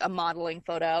just like a modeling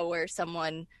photo where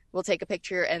someone will take a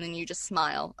picture and then you just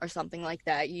smile or something like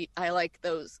that. I like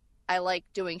those. I like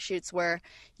doing shoots where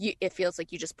it feels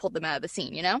like you just pulled them out of the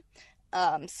scene,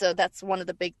 So that's one of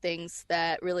the big things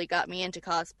that really got me into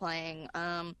cosplaying.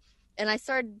 And I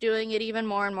started doing it even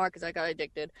more and more because I got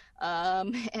addicted.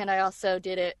 And I also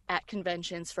did it at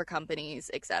conventions for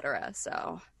companies, etc.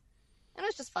 So, and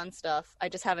it's just fun stuff. I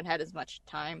just haven't had as much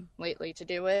time lately to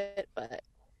do it, but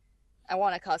I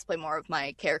want to cosplay more of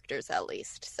my characters at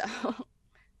least. So,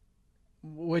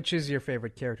 which is your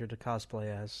favorite character to cosplay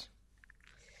as?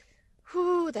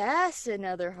 Whew, that's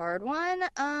another hard one.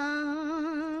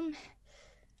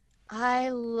 I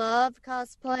love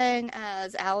cosplaying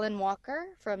as Alan Walker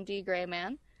from D. Gray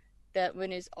Man. That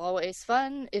one is always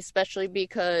fun, especially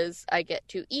because I get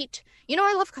to eat.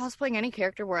 I love cosplaying any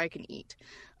character where I can eat.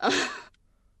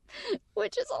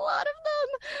 Which is a lot of them.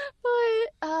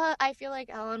 But I feel like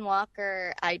Alan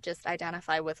Walker, I just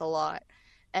identify with a lot.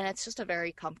 And it's just a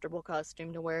very comfortable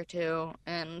costume to wear, too.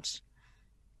 And,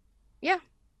 yeah,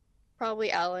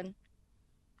 probably Alan.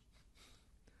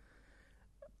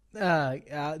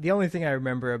 The only thing I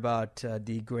remember about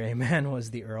D. Gray Man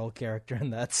was the Earl character,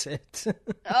 and that's it.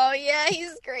 Oh yeah,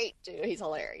 he's great too. He's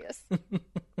hilarious.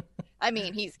 I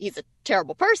mean, he's a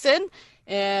terrible person,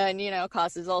 and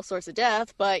causes all sorts of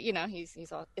death. But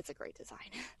it's a great design.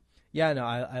 Yeah, no,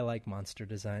 I like monster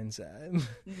designs.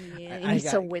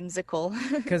 He's so whimsical.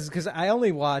 Because I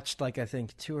only watched I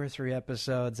think 2 or 3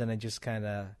 episodes, and I just kind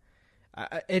of.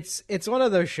 It's one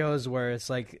of those shows where it's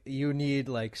like you need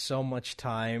so much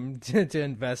time to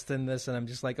invest in this, and I'm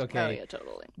just like, okay, oh yeah,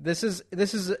 totally. This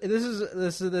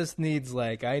needs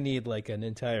I need an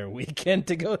entire weekend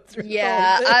to go through.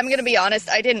 Yeah, I'm gonna be honest.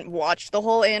 I didn't watch the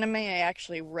whole anime. I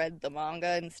actually read the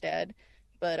manga instead.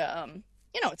 But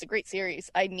it's a great series.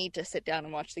 I need to sit down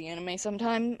and watch the anime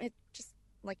sometime. It just,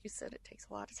 like you said, it takes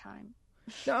a lot of time.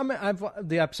 No, I mean,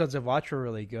 the episodes I've watched were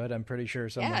really good. I'm pretty sure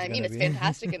someone's it's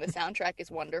fantastic, and the soundtrack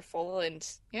is wonderful, and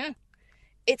yeah,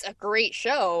 it's a great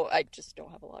show. I just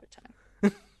don't have a lot of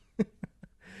time.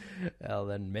 Well,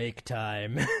 then make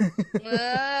time.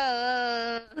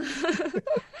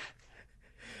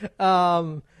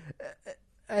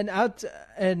 And out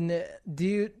and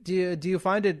do you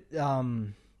find it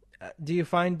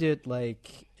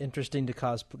like interesting to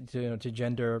to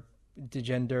gender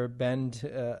bend,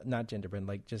 not gender bend,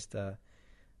 like just okay,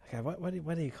 what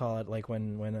do you call it, like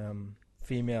when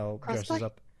female dresses Crossplay?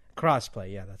 up?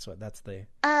 Crossplay, yeah, that's the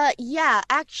Yeah,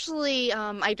 actually,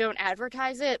 I don't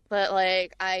advertise it, but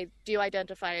like I do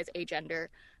identify as agender.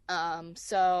 I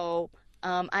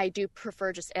do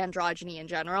prefer just androgyny in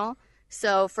general.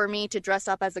 So for me to dress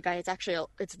up as a guy,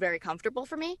 it's very comfortable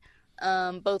for me.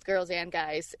 Both girls and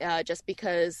guys, just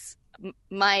because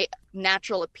my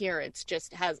natural appearance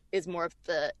is more of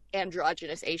the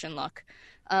androgynous Asian look.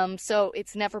 So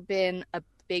it's never been a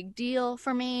big deal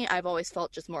for me. I've always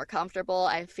felt just more comfortable.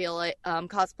 I feel like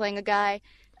cosplaying a guy,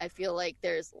 I feel like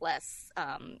there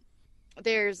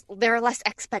are less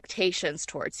expectations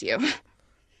towards you.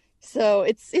 So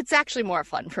it's actually more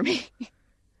fun for me.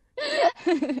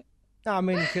 No, I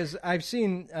mean, because I've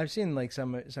seen like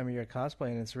some of your cosplay,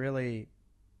 and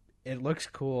it looks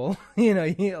cool.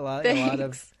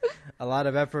 Thanks. A lot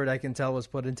of effort, I can tell, was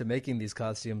put into making these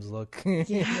costumes look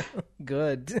Yeah.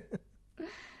 good.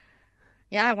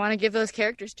 Yeah, I want to give those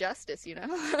characters justice,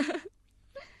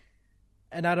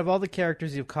 And out of all the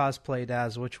characters you've cosplayed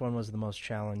as, which one was the most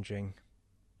challenging?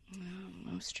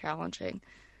 Most challenging.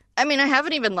 I mean, I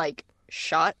haven't even like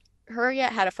shot her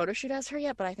yet, had a photo shoot as her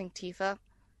yet, but I think Tifa,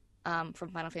 from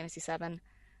Final Fantasy VII.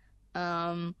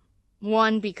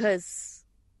 One because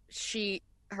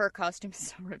her costume is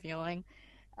so revealing.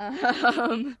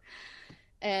 Um,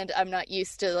 and I'm not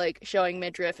used to like showing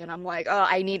midriff, and I'm like, oh,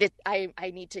 I need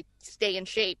to stay in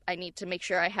shape. I need to make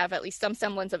sure I have at least some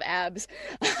semblance of abs.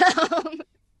 Um,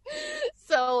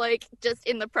 so like just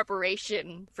in the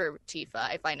preparation for Tifa,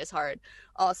 I find is hard.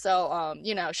 Also,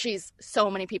 she's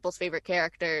so many people's favorite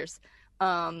characters.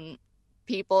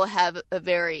 People have a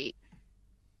very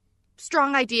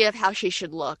strong idea of how she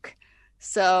should look.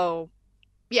 So,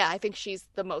 yeah, I think she's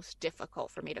the most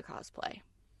difficult for me to cosplay.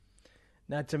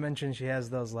 Not to mention she has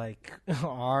those like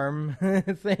arm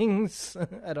things.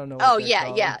 I don't know what Oh, they're yeah,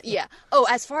 called. yeah, yeah. Oh,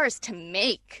 as far as to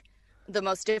make, the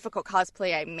most difficult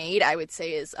cosplay I made, I would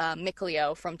say, is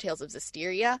Mikleo from Tales of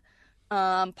Zestiria.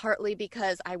 Partly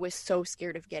because I was so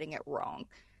scared of getting it wrong.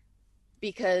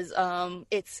 Because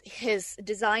his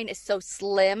design is so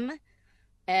slim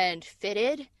and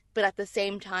fitted, but at the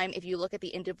same time, if you look at the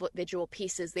individual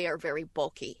pieces, they are very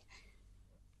bulky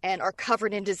and are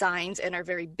covered in designs and are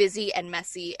very busy and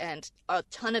messy and a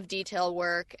ton of detail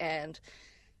work. And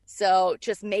so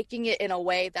just making it in a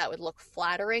way that would look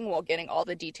flattering while getting all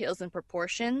the details and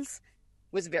proportions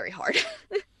was very hard.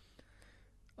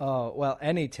 Oh, well,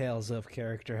 any Tales of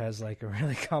character has like a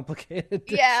really complicated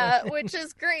Yeah, design. which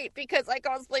is great because I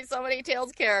cosplay so many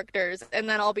Tails characters, and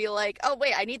then I'll be like, oh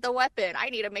wait, I need the weapon. I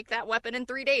need to make that weapon in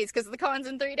 3 days because the con's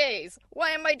in 3 days.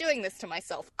 Why am I doing this to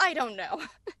myself? I don't know.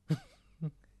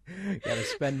 Gotta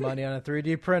spend money on a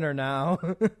 3D printer now.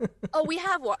 Oh, we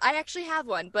have one. I actually have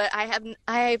one, but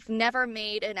I've never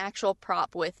made an actual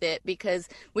prop with it because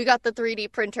we got the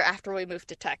 3D printer after we moved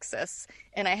to Texas,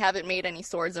 and I haven't made any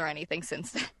swords or anything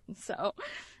since then. So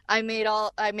I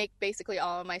make basically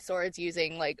all of my swords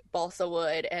using like balsa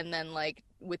wood and then like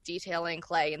with detailing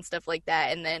clay and stuff like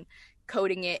that, and then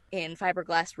coating it in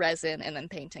fiberglass resin and then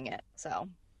painting it. So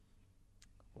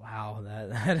Wow,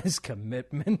 that is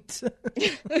commitment.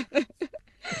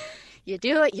 you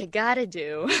do what you gotta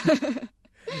do.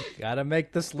 Gotta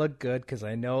make this look good because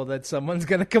I know that someone's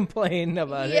gonna complain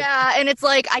about it. Yeah, and it's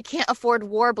like I can't afford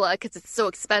Warbler because it's so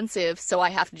expensive, so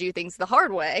I have to do things the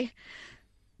hard way,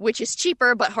 which is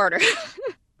cheaper but harder.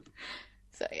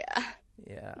 So yeah.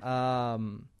 Yeah.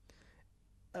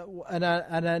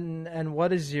 And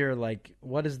what is your like?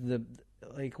 What is the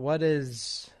like? What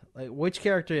is like? Which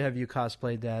character have you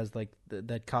cosplayed as? Like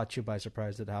that caught you by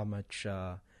surprise at how much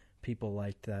people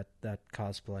liked that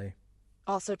cosplay.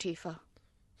 Also Tifa.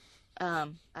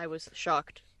 I was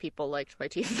shocked people liked my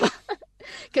Tifa.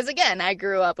 Because again, I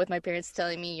grew up with my parents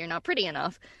telling me you're not pretty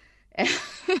enough.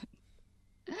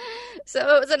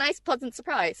 So it was a nice, pleasant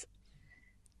surprise.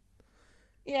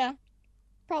 Yeah,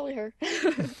 probably her.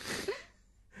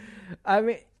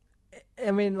 I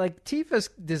mean, like Tifa's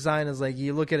design is like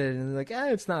you look at it and like,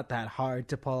 it's not that hard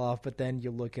to pull off. But then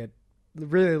you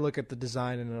really look at the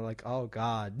design and they're like, oh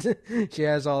god, she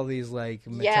has all these like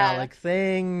metallic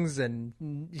things and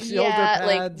shoulder pads.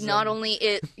 Like not only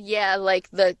like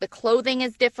the clothing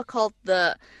is difficult,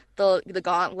 the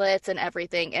gauntlets and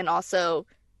everything, and also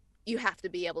you have to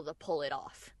be able to pull it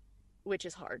off, which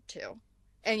is hard too,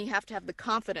 and you have to have the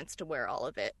confidence to wear all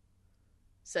of it.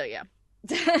 So yeah.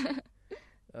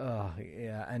 Oh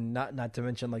yeah, and not to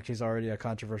mention like she's already a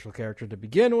controversial character to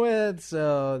begin with,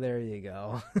 so there you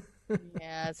go.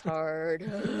 Yeah, it's hard.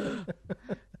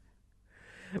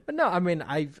 But no, I mean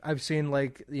I've seen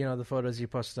like the photos you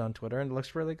posted on Twitter, and it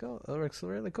looks really cool. It looks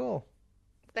really cool.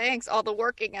 Thanks. All the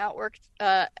working out work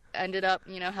ended up,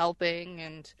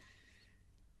 helping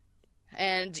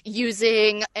and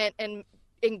using and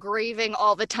engraving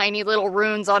all the tiny little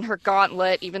runes on her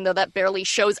gauntlet, even though that barely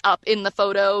shows up in the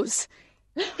photos.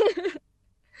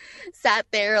 Sat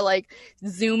there like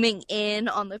zooming in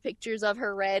on the pictures of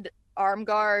her red arm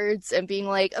guards and being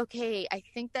like, okay, I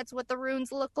think that's what the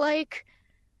runes look like.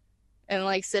 And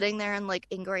like sitting there and like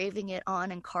engraving it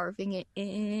on and carving it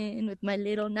in with my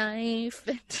little knife.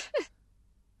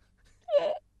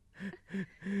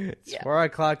 It's 4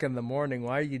 o'clock in the morning.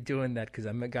 Why are you doing that? Because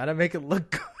I'm gotta make it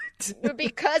look good.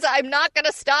 Because I'm not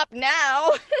gonna stop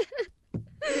now.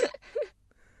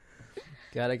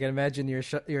 God, I can imagine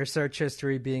your search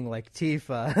history being like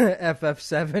Tifa,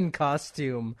 FF7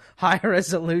 costume, high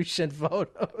resolution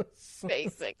photos.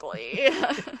 Basically.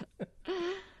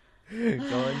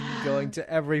 Going to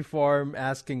every forum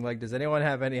asking like, does anyone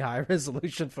have any high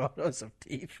resolution photos of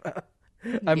Tifa?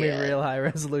 I mean, real high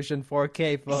resolution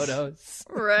 4K photos.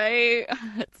 Right.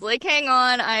 It's like, hang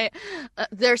on.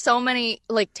 There's so many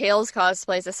like Tails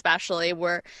cosplays, especially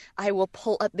where I will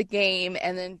pull up the game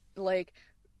and then like,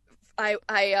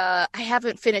 I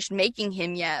haven't finished making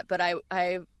him yet, but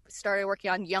I started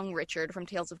working on young Richard from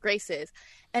Tales of Graces,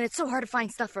 and it's so hard to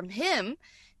find stuff from him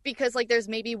because like there's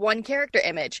maybe one character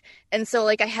image, and so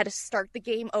like I had to start the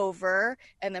game over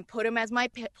and then put him as my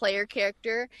player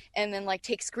character and then like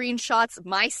take screenshots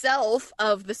myself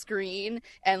of the screen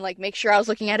and like make sure I was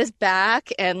looking at his back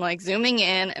and like zooming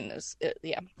in, and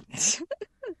yeah.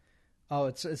 Oh,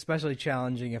 it's especially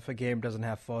challenging if a game doesn't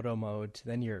have photo mode.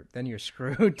 Then you're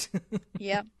screwed.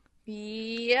 Yep.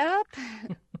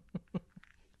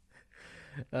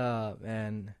 Oh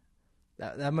man,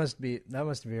 that must be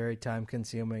very time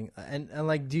consuming. And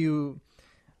like, do you?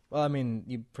 Well, I mean,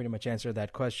 you pretty much answered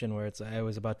that question. Where I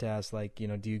was about to ask, like,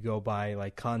 do you go by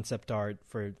like concept art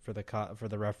for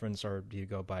the reference, or do you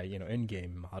go by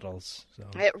in-game models? So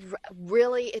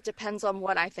it depends on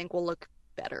what I think will look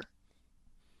better.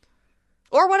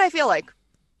 Or what I feel like,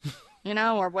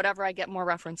 or whatever I get more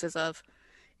references of.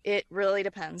 It really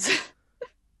depends.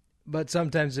 But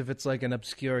sometimes if it's like an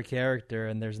obscure character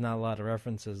and there's not a lot of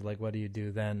references, like what do you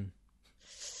do then?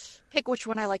 Pick which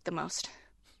one I like the most.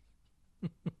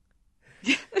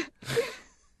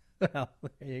 Well,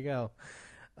 there you go.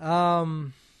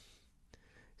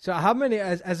 So how many,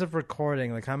 as of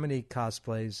recording, like how many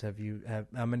cosplays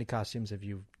how many costumes have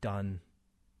you done?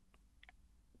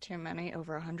 Too many,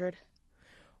 over 100.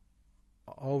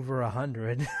 Over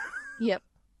 100? Yep.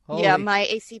 Yeah, my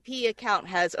ACP account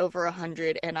has over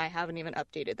 100, and I haven't even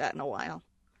updated that in a while.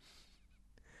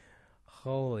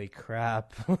 Holy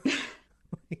crap.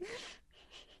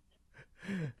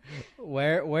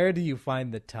 Where do you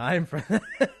find the time for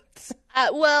that?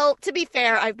 Well, to be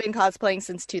fair, I've been cosplaying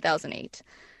since 2008.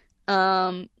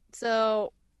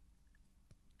 So,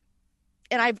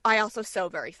 and I also sew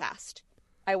very fast.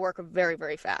 I work very,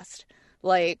 very fast.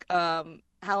 Like,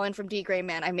 Helen from D. Gray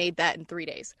Man, I made that in 3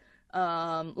 days.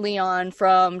 Leon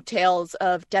from Tales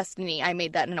of Destiny, I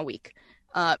made that in a week,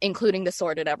 including the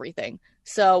sword and everything.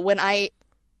 So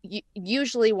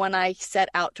usually when I set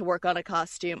out to work on a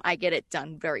costume, I get it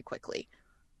done very quickly.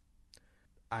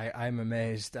 I'm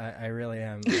amazed. I really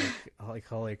am. Like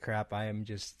holy crap! I am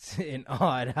just in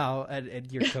awe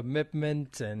at your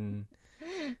commitment and.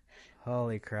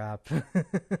 Holy crap.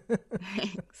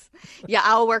 Thanks. Yeah,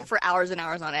 I'll work for hours and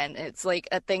hours on end. It's like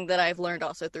a thing that I've learned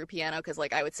also through piano, because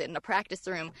like I would sit in a practice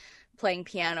room playing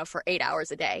piano for 8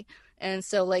 hours a day. And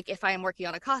so like if I am working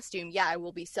on a costume, yeah, I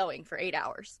will be sewing for 8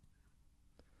 hours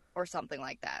or something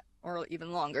like that, or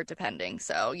even longer depending.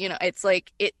 So, it's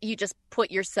like you just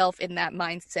put yourself in that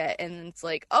mindset and it's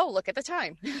like, oh, look at the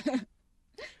time.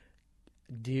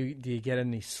 Do you get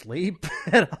any sleep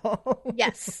at all?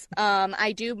 Yes.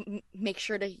 I do make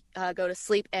sure to go to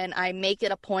sleep, and I make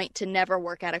it a point to never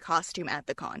work at a costume at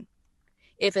the con.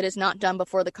 If it is not done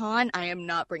before the con, I am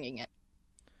not bringing it.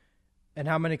 And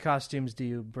how many costumes do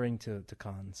you bring to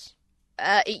cons?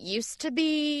 It used to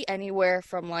be anywhere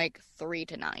from like 3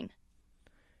 to 9.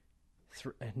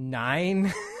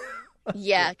 9?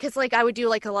 Yeah, because like I would do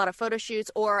like a lot of photo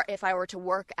shoots, or if I were to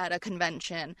work at a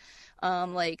convention,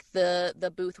 like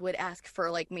the booth would ask for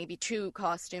like maybe 2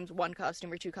 costumes, 1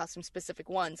 costume or 2 costume specific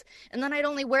ones, and then I'd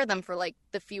only wear them for like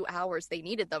the few hours they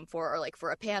needed them for, or like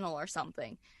for a panel or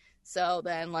something. So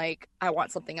then like I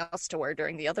want something else to wear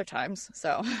during the other times.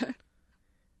 So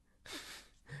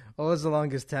What was the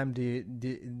longest time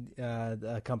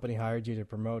a company hired you to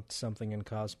promote something in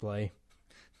cosplay?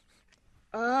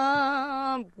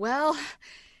 Well,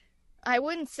 I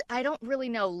don't really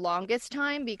know longest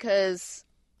time because,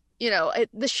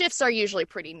 the shifts are usually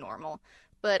pretty normal.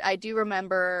 But I do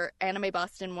remember Anime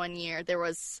Boston one year, there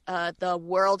was the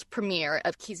world premiere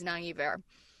of Kizuna Ver.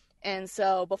 And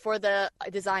so before the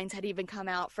designs had even come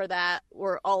out for that,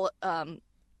 were all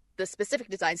the specific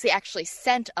designs, they actually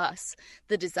sent us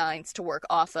the designs to work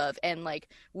off of. And like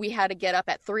we had to get up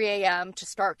at 3 a.m. to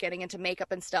start getting into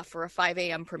makeup and stuff for a 5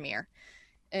 a.m. premiere.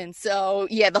 And so,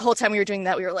 yeah, the whole time we were doing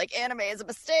that, we were like, anime is a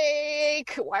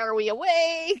mistake. Why are we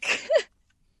awake?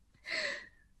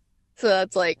 So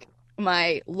that's like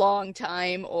my long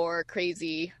time or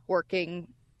crazy working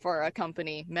for a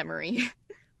company memory.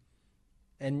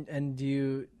 And do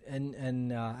you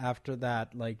and after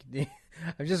that, like,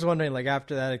 I'm just wondering, like,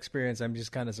 after that experience, I'm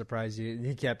just kind of surprised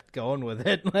you kept going with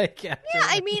it. Like, Yeah,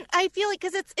 I mean, I feel like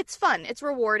because it's fun, it's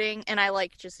rewarding, and I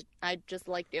just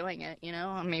like doing it.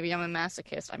 Maybe I'm a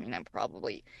masochist. I mean, I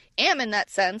probably am in that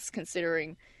sense,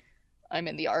 considering I'm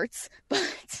in the arts.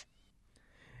 But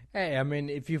hey, I mean,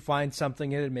 if you find something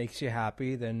that makes you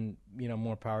happy, then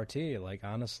more power to you. Like,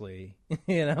 honestly,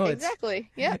 exactly,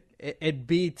 yeah. It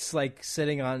beats like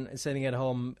sitting at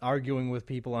home arguing with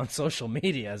people on social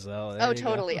media. So oh,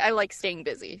 totally. I like staying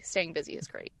busy. Staying busy is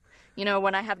great.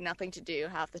 When I have nothing to do,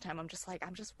 half the time I'm just like,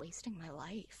 I'm just wasting my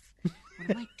life. What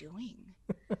am I doing?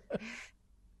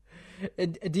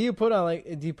 Do you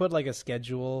put like a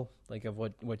schedule like of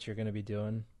what you're going to be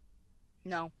doing?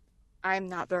 No, I'm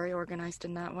not very organized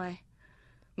in that way.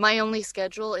 My only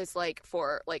schedule is like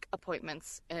for like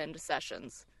appointments and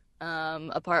sessions.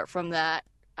 Apart from that,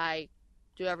 I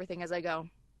do everything as I go.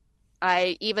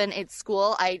 Even in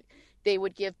school, they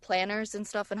would give planners and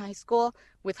stuff in high school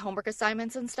with homework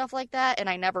assignments and stuff like that, and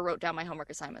I never wrote down my homework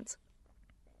assignments.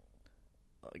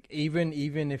 Like, even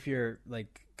if you're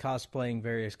like cosplaying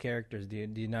various characters, do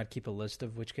you not keep a list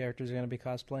of which characters you're going to be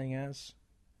cosplaying as?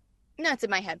 No, it's in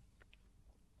my head.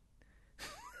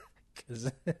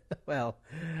 Cause, well,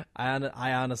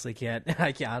 I honestly can't.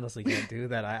 I honestly can't do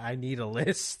that. I need a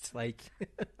list. Like,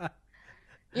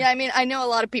 yeah, I mean, I know a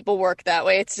lot of people work that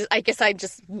way. It's just, I guess I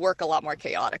just work a lot more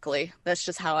chaotically. That's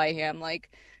just how I am. Like,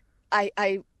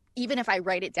 I even if I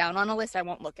write it down on a list, I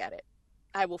won't look at it.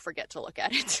 I will forget to look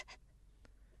at it.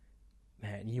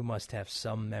 Man, you must have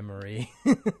some memory.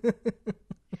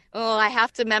 Oh, I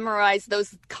have to memorize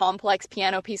those complex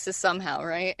piano pieces somehow,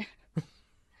 right?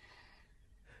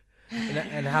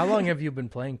 And how long have you been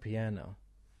playing piano?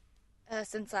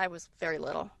 Since I was very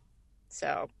little.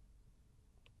 So,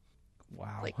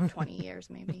 wow. Like 20 years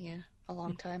maybe, yeah. A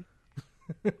long time.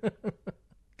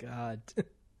 God.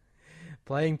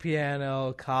 Playing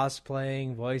piano,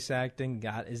 cosplaying, voice acting.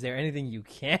 God, is there anything you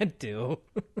can't do?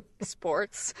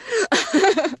 Sports.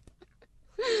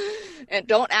 And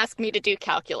don't ask me to do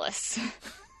calculus.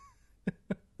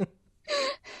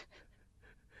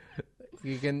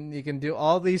 You can do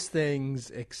all these things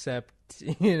except,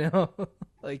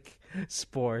 like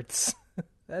sports.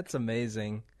 That's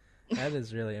amazing. That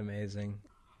is really amazing.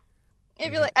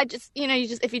 If you're like,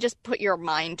 if you just put your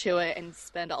mind to it and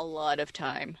spend a lot of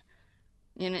time,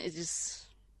 you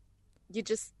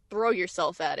just throw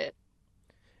yourself at it.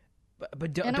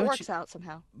 But and it works out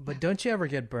somehow. But don't you ever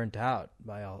get burnt out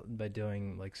by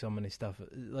doing like so many stuff,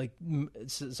 like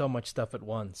so much stuff at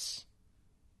once?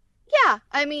 Yeah,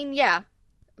 I mean, yeah.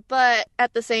 But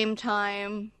at the same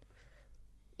time,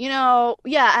 yeah,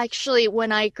 actually,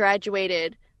 when I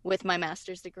graduated with my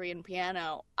master's degree in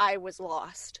piano, I was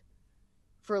lost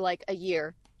for like a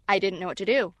year. I didn't know what to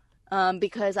do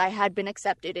because I had been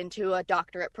accepted into a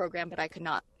doctorate program, but I could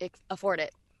not afford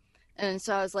it. And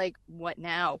so I was like, what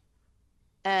now?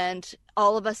 And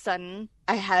all of a sudden,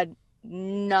 I had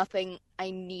nothing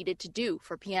I needed to do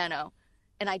for piano.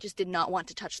 And I just did not want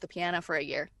to touch the piano for a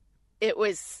year. It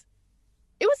was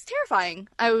terrifying.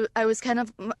 I was kind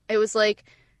of, it was like,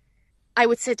 I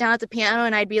would sit down at the piano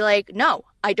and I'd be like, no,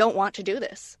 I don't want to do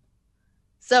this.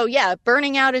 So yeah,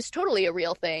 burning out is totally a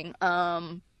real thing.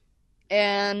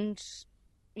 And,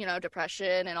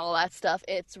 depression and all that stuff,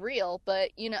 it's real.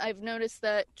 But, I've noticed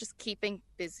that just keeping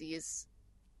busy is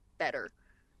better.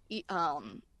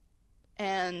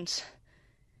 And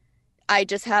I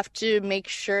just have to make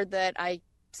sure that I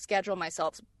schedule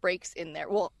myself breaks in there.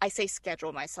 Well, I say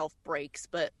schedule myself breaks,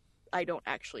 but I don't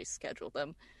actually schedule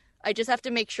them. I just have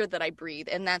to make sure that I breathe,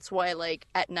 and that's why, like,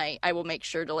 at night I will make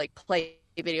sure to like play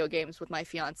video games with my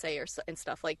fiance and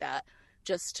stuff like that,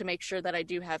 just to make sure that I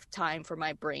do have time for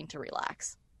my brain to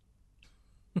relax.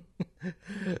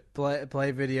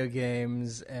 play video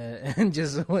games and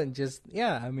just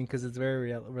yeah. I mean, because it's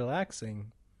very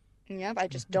relaxing. Yep, I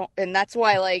just don't, and that's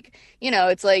why, like,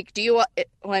 it's like,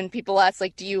 when people ask,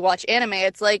 like, do you watch anime?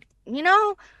 It's like, when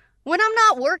I'm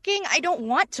not working, I don't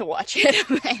want to watch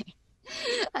anime.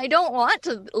 I don't want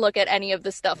to look at any of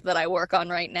the stuff that I work on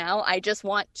right now. I just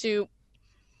want to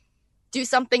do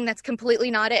something that's completely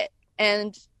not it.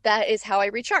 And that is how I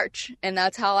recharge. And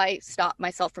that's how I stop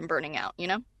myself from burning out,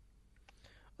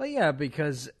 Well, yeah,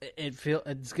 because it's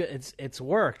good. It's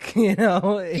work, you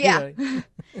know. Yeah.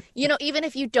 Even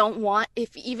if you don't want,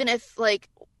 even if like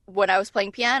when I was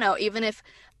playing piano, even if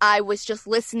I was just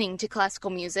listening to classical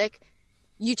music,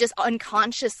 you just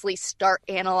unconsciously start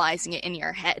analyzing it in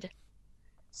your head.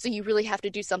 So you really have to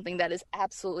do something that is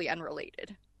absolutely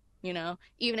unrelated.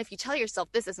 Even if you tell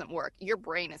yourself this isn't work, your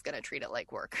brain is going to treat it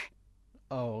like work.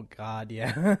 Oh God,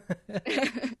 yeah.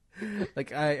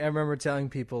 Like I remember telling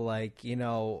people, like,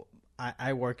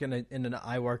 I work in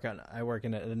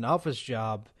an office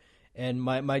job, and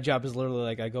my job is literally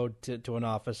like I go to an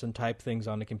office and type things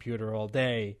on the computer all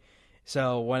day.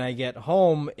 So when I get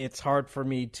home, it's hard for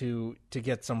me to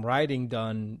get some writing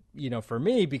done, for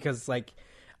me, because like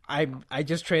I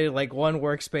just traded like one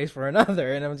workspace for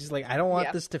another, and I'm just like, I don't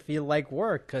want this to feel like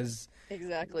work, because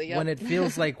exactly, yep. When it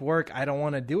feels like work, I don't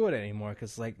want to do it anymore,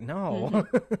 because like no.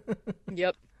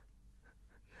 Yep.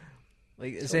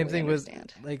 Like totally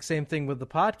same thing with the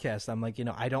podcast. I'm like,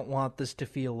 I don't want this to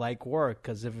feel like work,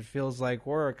 because if it feels like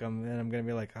work, I'm gonna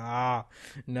be like,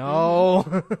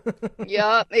 no.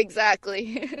 Yep,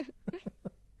 exactly.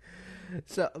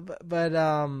 So, but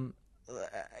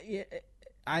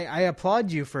I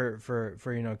applaud you for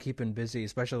keeping busy,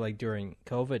 especially like during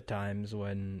COVID times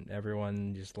when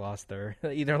everyone just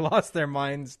either lost their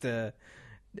minds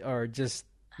or just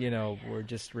were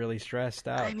just really stressed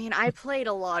out. I mean, I played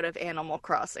a lot of Animal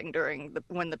Crossing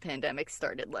when the pandemic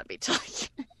started, let me tell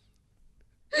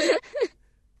you.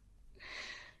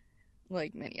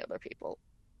 Like many other people,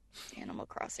 Animal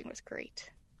Crossing was great.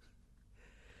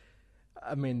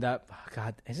 I mean,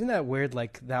 God, isn't that weird?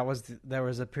 Like there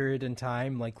was a period in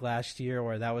time like last year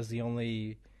where that was the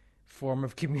only form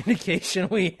of communication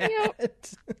we had. Yep.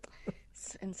 It's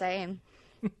insane.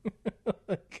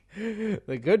 Like,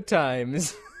 the good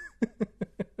times.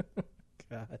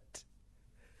 God.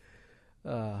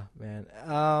 Oh man.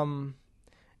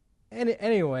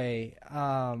 Anyway,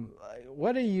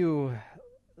 what are you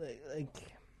like?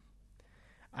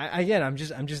 I'm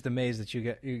just amazed that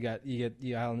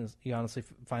you honestly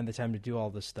find the time to do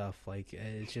all this stuff. Like,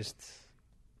 it's just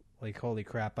like, holy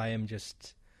crap! I'm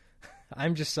just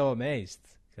so amazed,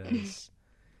 because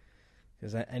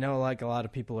I know like a lot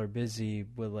of people are busy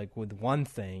with one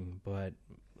thing, but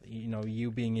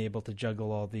you being able to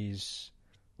juggle all these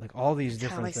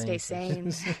different things. How I stay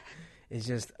sane. It's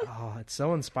just it's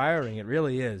so inspiring. It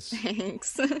really is.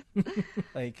 Thanks.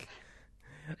 Like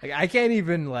I can't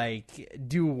even like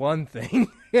do one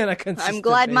thing in a consistent I'm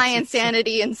glad basis. My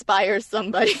insanity inspires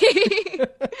somebody.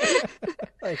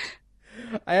 Like,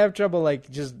 I have trouble like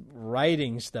just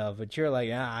writing stuff, but you're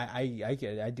like,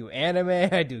 I do anime,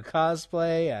 I do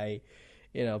cosplay, I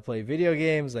play video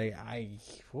games. Like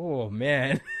oh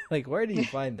man, like where do you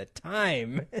find the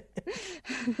time?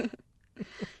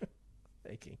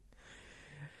 Thinking.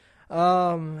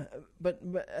 But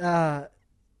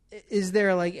is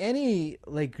there like any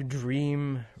like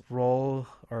dream role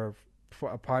or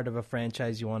a part of a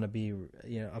franchise you want to be,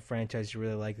 a franchise you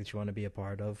really like that you want to be a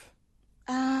part of?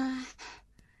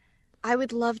 I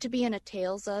would love to be in a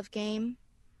Tales of game,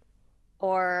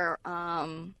 or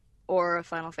a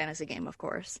Final Fantasy game, of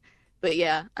course. But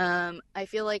yeah, I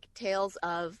feel like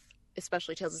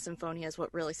especially Tales of Symphonia is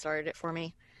what really started it for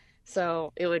me.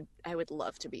 So I would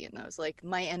love to be in those. Like,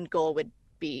 my end goal would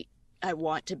be, I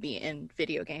want to be in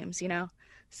video games,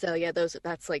 So yeah,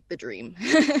 that's like the dream.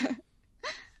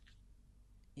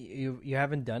 You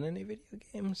haven't done any video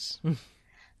games?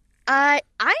 I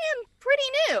am pretty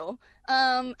new.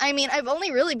 I mean, I've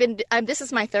only really been, this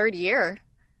is my third year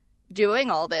doing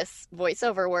all this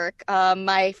voiceover work.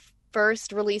 My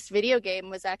first released video game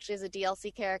was actually as a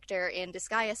DLC character in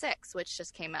Disgaea 6, which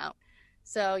just came out.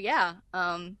 So yeah,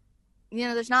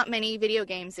 there's not many video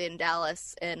games in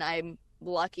Dallas, and I'm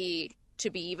lucky to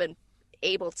be even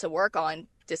able to work on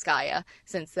Disgaea,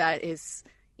 since that is,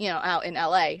 out in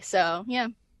LA. So yeah,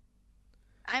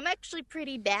 I'm actually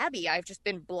pretty babby. I've just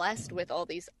been blessed with all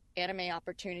these anime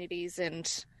opportunities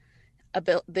and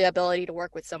the ability to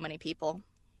work with so many people.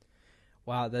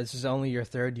 Wow, this is only your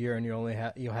third year, and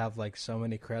you have like so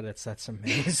many credits. That's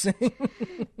amazing.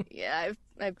 Yeah,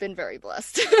 I've been very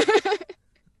blessed.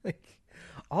 Like,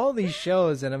 all these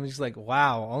shows, and I'm just like,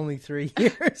 wow, only 3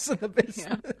 years in the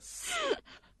business. Yeah.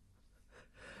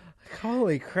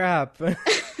 Holy crap. Like,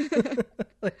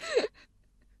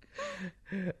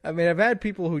 I mean, I've had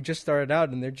people who just started out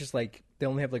and they're just like, they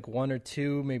only have like 1 or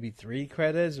 2, maybe 3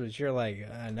 credits, which you're like,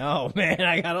 no, man,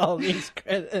 I got all these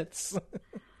credits.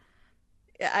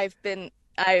 Yeah, I've been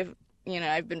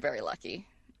very lucky,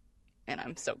 and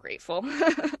I'm so grateful.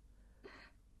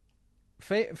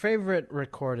 Favorite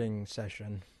recording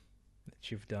session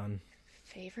that you've done?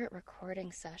 Favorite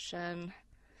recording session?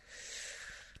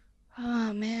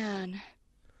 Oh man.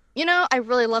 I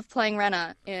really love playing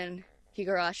Rena in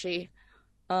Higurashi.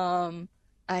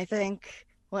 I think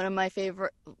one of my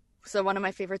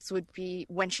favorites would be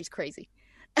when she's crazy.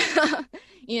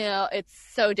 It's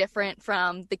so different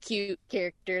from the cute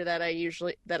character that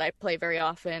I play very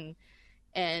often,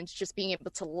 and just being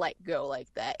able to let go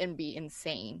like that and be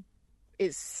insane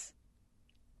is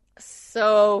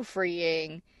so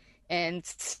freeing and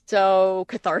so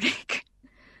cathartic.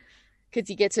 Because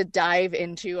you get to dive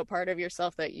into a part of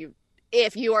yourself that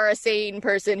if you are a sane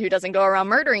person who doesn't go around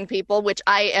murdering people, which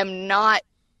I am not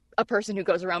a person who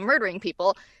goes around murdering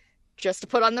people, just to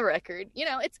put on the record,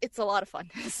 it's a lot of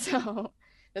fun. So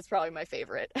that's probably my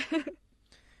favorite.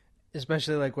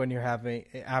 Especially like when you're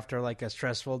after like a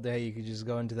stressful day, you could just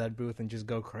go into that booth and just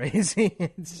go crazy.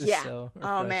 It's just so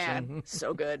refreshing. Oh man,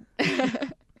 so good.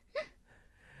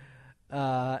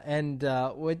 And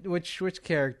which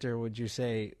character would you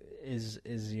say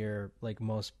is your like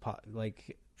most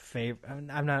favorite?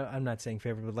 I'm not saying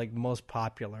favorite, but like most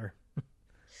popular.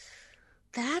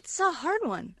 That's a hard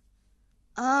one.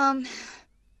 I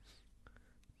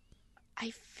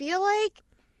feel like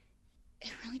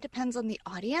it really depends on the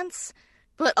audience,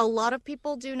 but a lot of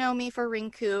people do know me for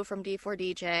Rinku from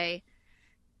D4DJ,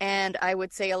 and I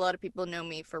would say a lot of people know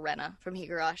me for Rena from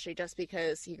Higurashi, just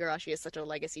because Higurashi is such a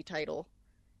legacy title.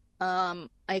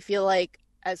 I feel like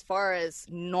as far as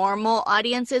normal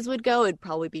audiences would go, it'd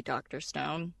probably be Dr.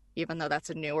 Stone, even though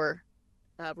that's a newer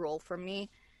role for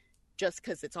me, just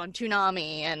because it's on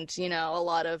Toonami, and, a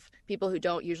lot of people who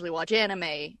don't usually watch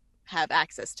anime have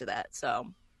access to that, so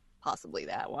possibly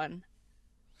that one.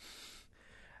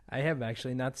 I have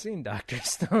actually not seen Dr.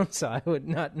 Stone, so I would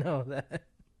not know that.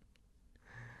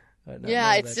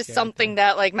 Yeah, it's just something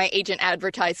that like my agent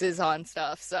advertises on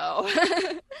stuff, so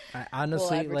I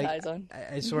honestly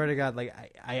I swear to God, like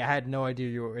I had no idea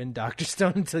you were in Dr.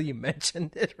 Stone until you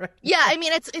mentioned it, right? Yeah, I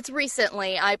mean it's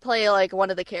recently. I play like one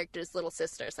of the characters' little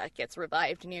sisters that gets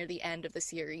revived near the end of the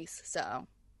series, so.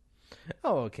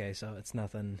 Oh, okay, so it's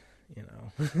nothing,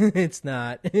 it's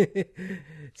not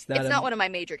it's not one of my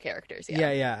major characters.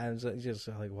 Yeah. I was just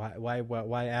like,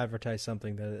 why advertise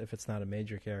something that if it's not a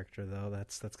major character though?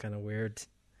 That's kind of weird.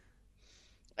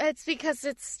 It's because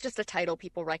it's just a title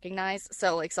people recognize.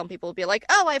 So like some people will be like,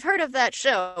 "Oh, I've heard of that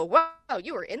show. Wow,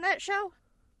 you were in that show,"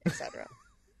 etc.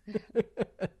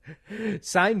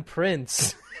 Sign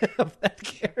prints of that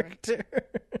character.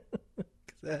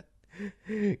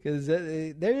 Because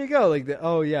there you go, like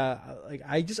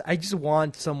I just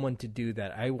want someone to do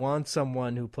that. I want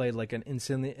someone who played like an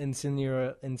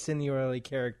insinuatory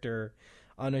character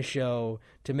on a show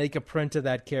to make a print of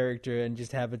that character and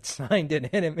just have it signed in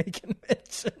anime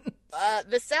convention.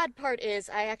 The sad part is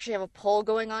I actually have a poll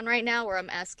going on right now where I'm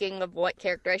asking of what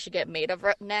character I should get made of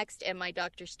next, and my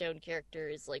Dr. Stone character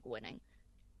is like winning.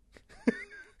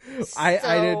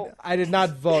 I did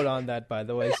not vote on that, by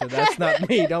the way, so that's not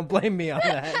me. Don't blame me on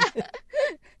that.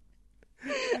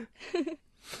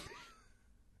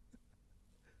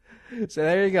 So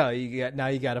there you go. You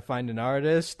got to find an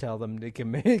artist. Tell them to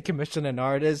commission an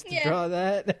artist to draw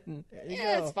that.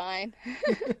 It's fine.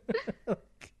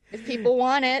 If people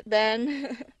want it,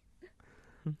 then.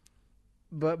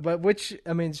 But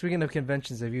speaking of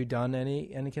conventions, have you done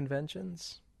any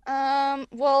conventions?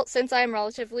 Well, since I'm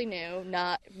relatively new,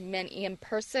 not many in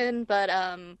person, but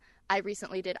I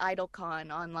recently did IdleCon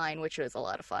online, which was a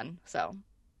lot of fun. So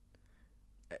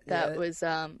that was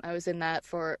I was in that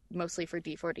mostly for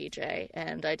D4DJ,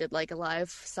 and I did like a live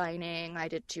signing, I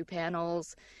did 2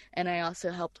 panels, and I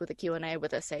also helped with a Q&A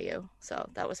with SAU. So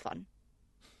that was fun.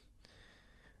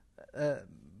 Yeah,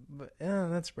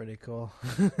 that's pretty cool.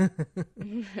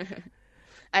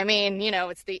 I mean,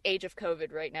 it's the age of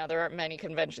COVID right now. There aren't many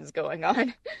conventions going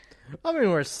on. I mean,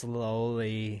 we're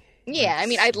slowly. Yeah, I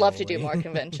mean, I'd love to do more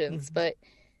conventions, but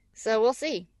so we'll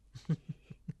see.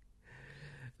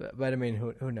 But I mean,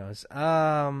 who knows?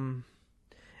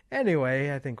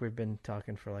 Anyway, I think we've been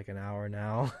talking for like an hour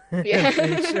now. Yeah. I'm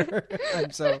pretty sure.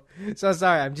 I'm so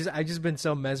sorry. I've just been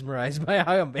so mesmerized by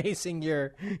how amazing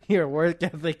your work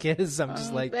ethic is. I'm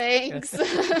just like, thanks.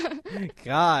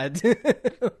 God.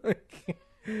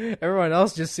 Everyone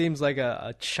else just seems like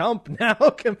a chump now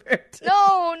compared to.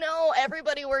 No,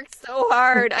 everybody works so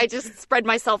hard. I just spread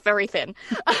myself very thin.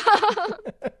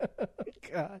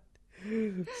 God.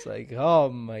 It's like, oh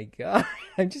my God.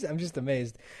 I'm just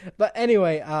amazed. But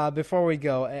anyway, before we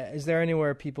go, is there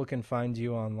anywhere people can find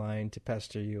you online to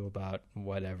pester you about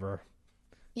whatever?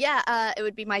 Yeah, it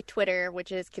would be my Twitter,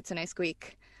 which is Kitsune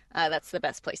Squeak. That's the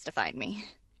best place to find me.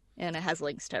 And it has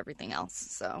links to everything else,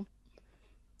 so.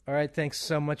 All right, thanks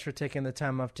so much for taking the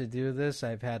time off to do this.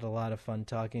 I've had a lot of fun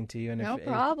talking to you. And No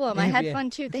problem. I had fun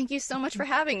too. Thank you so much for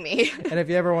having me. And if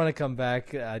you ever want to come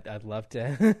back, I'd love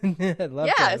to.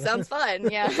 Yeah, sounds fun.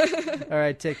 Yeah. All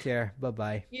right, take care.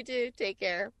 Bye-bye. You too. Take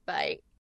care. Bye.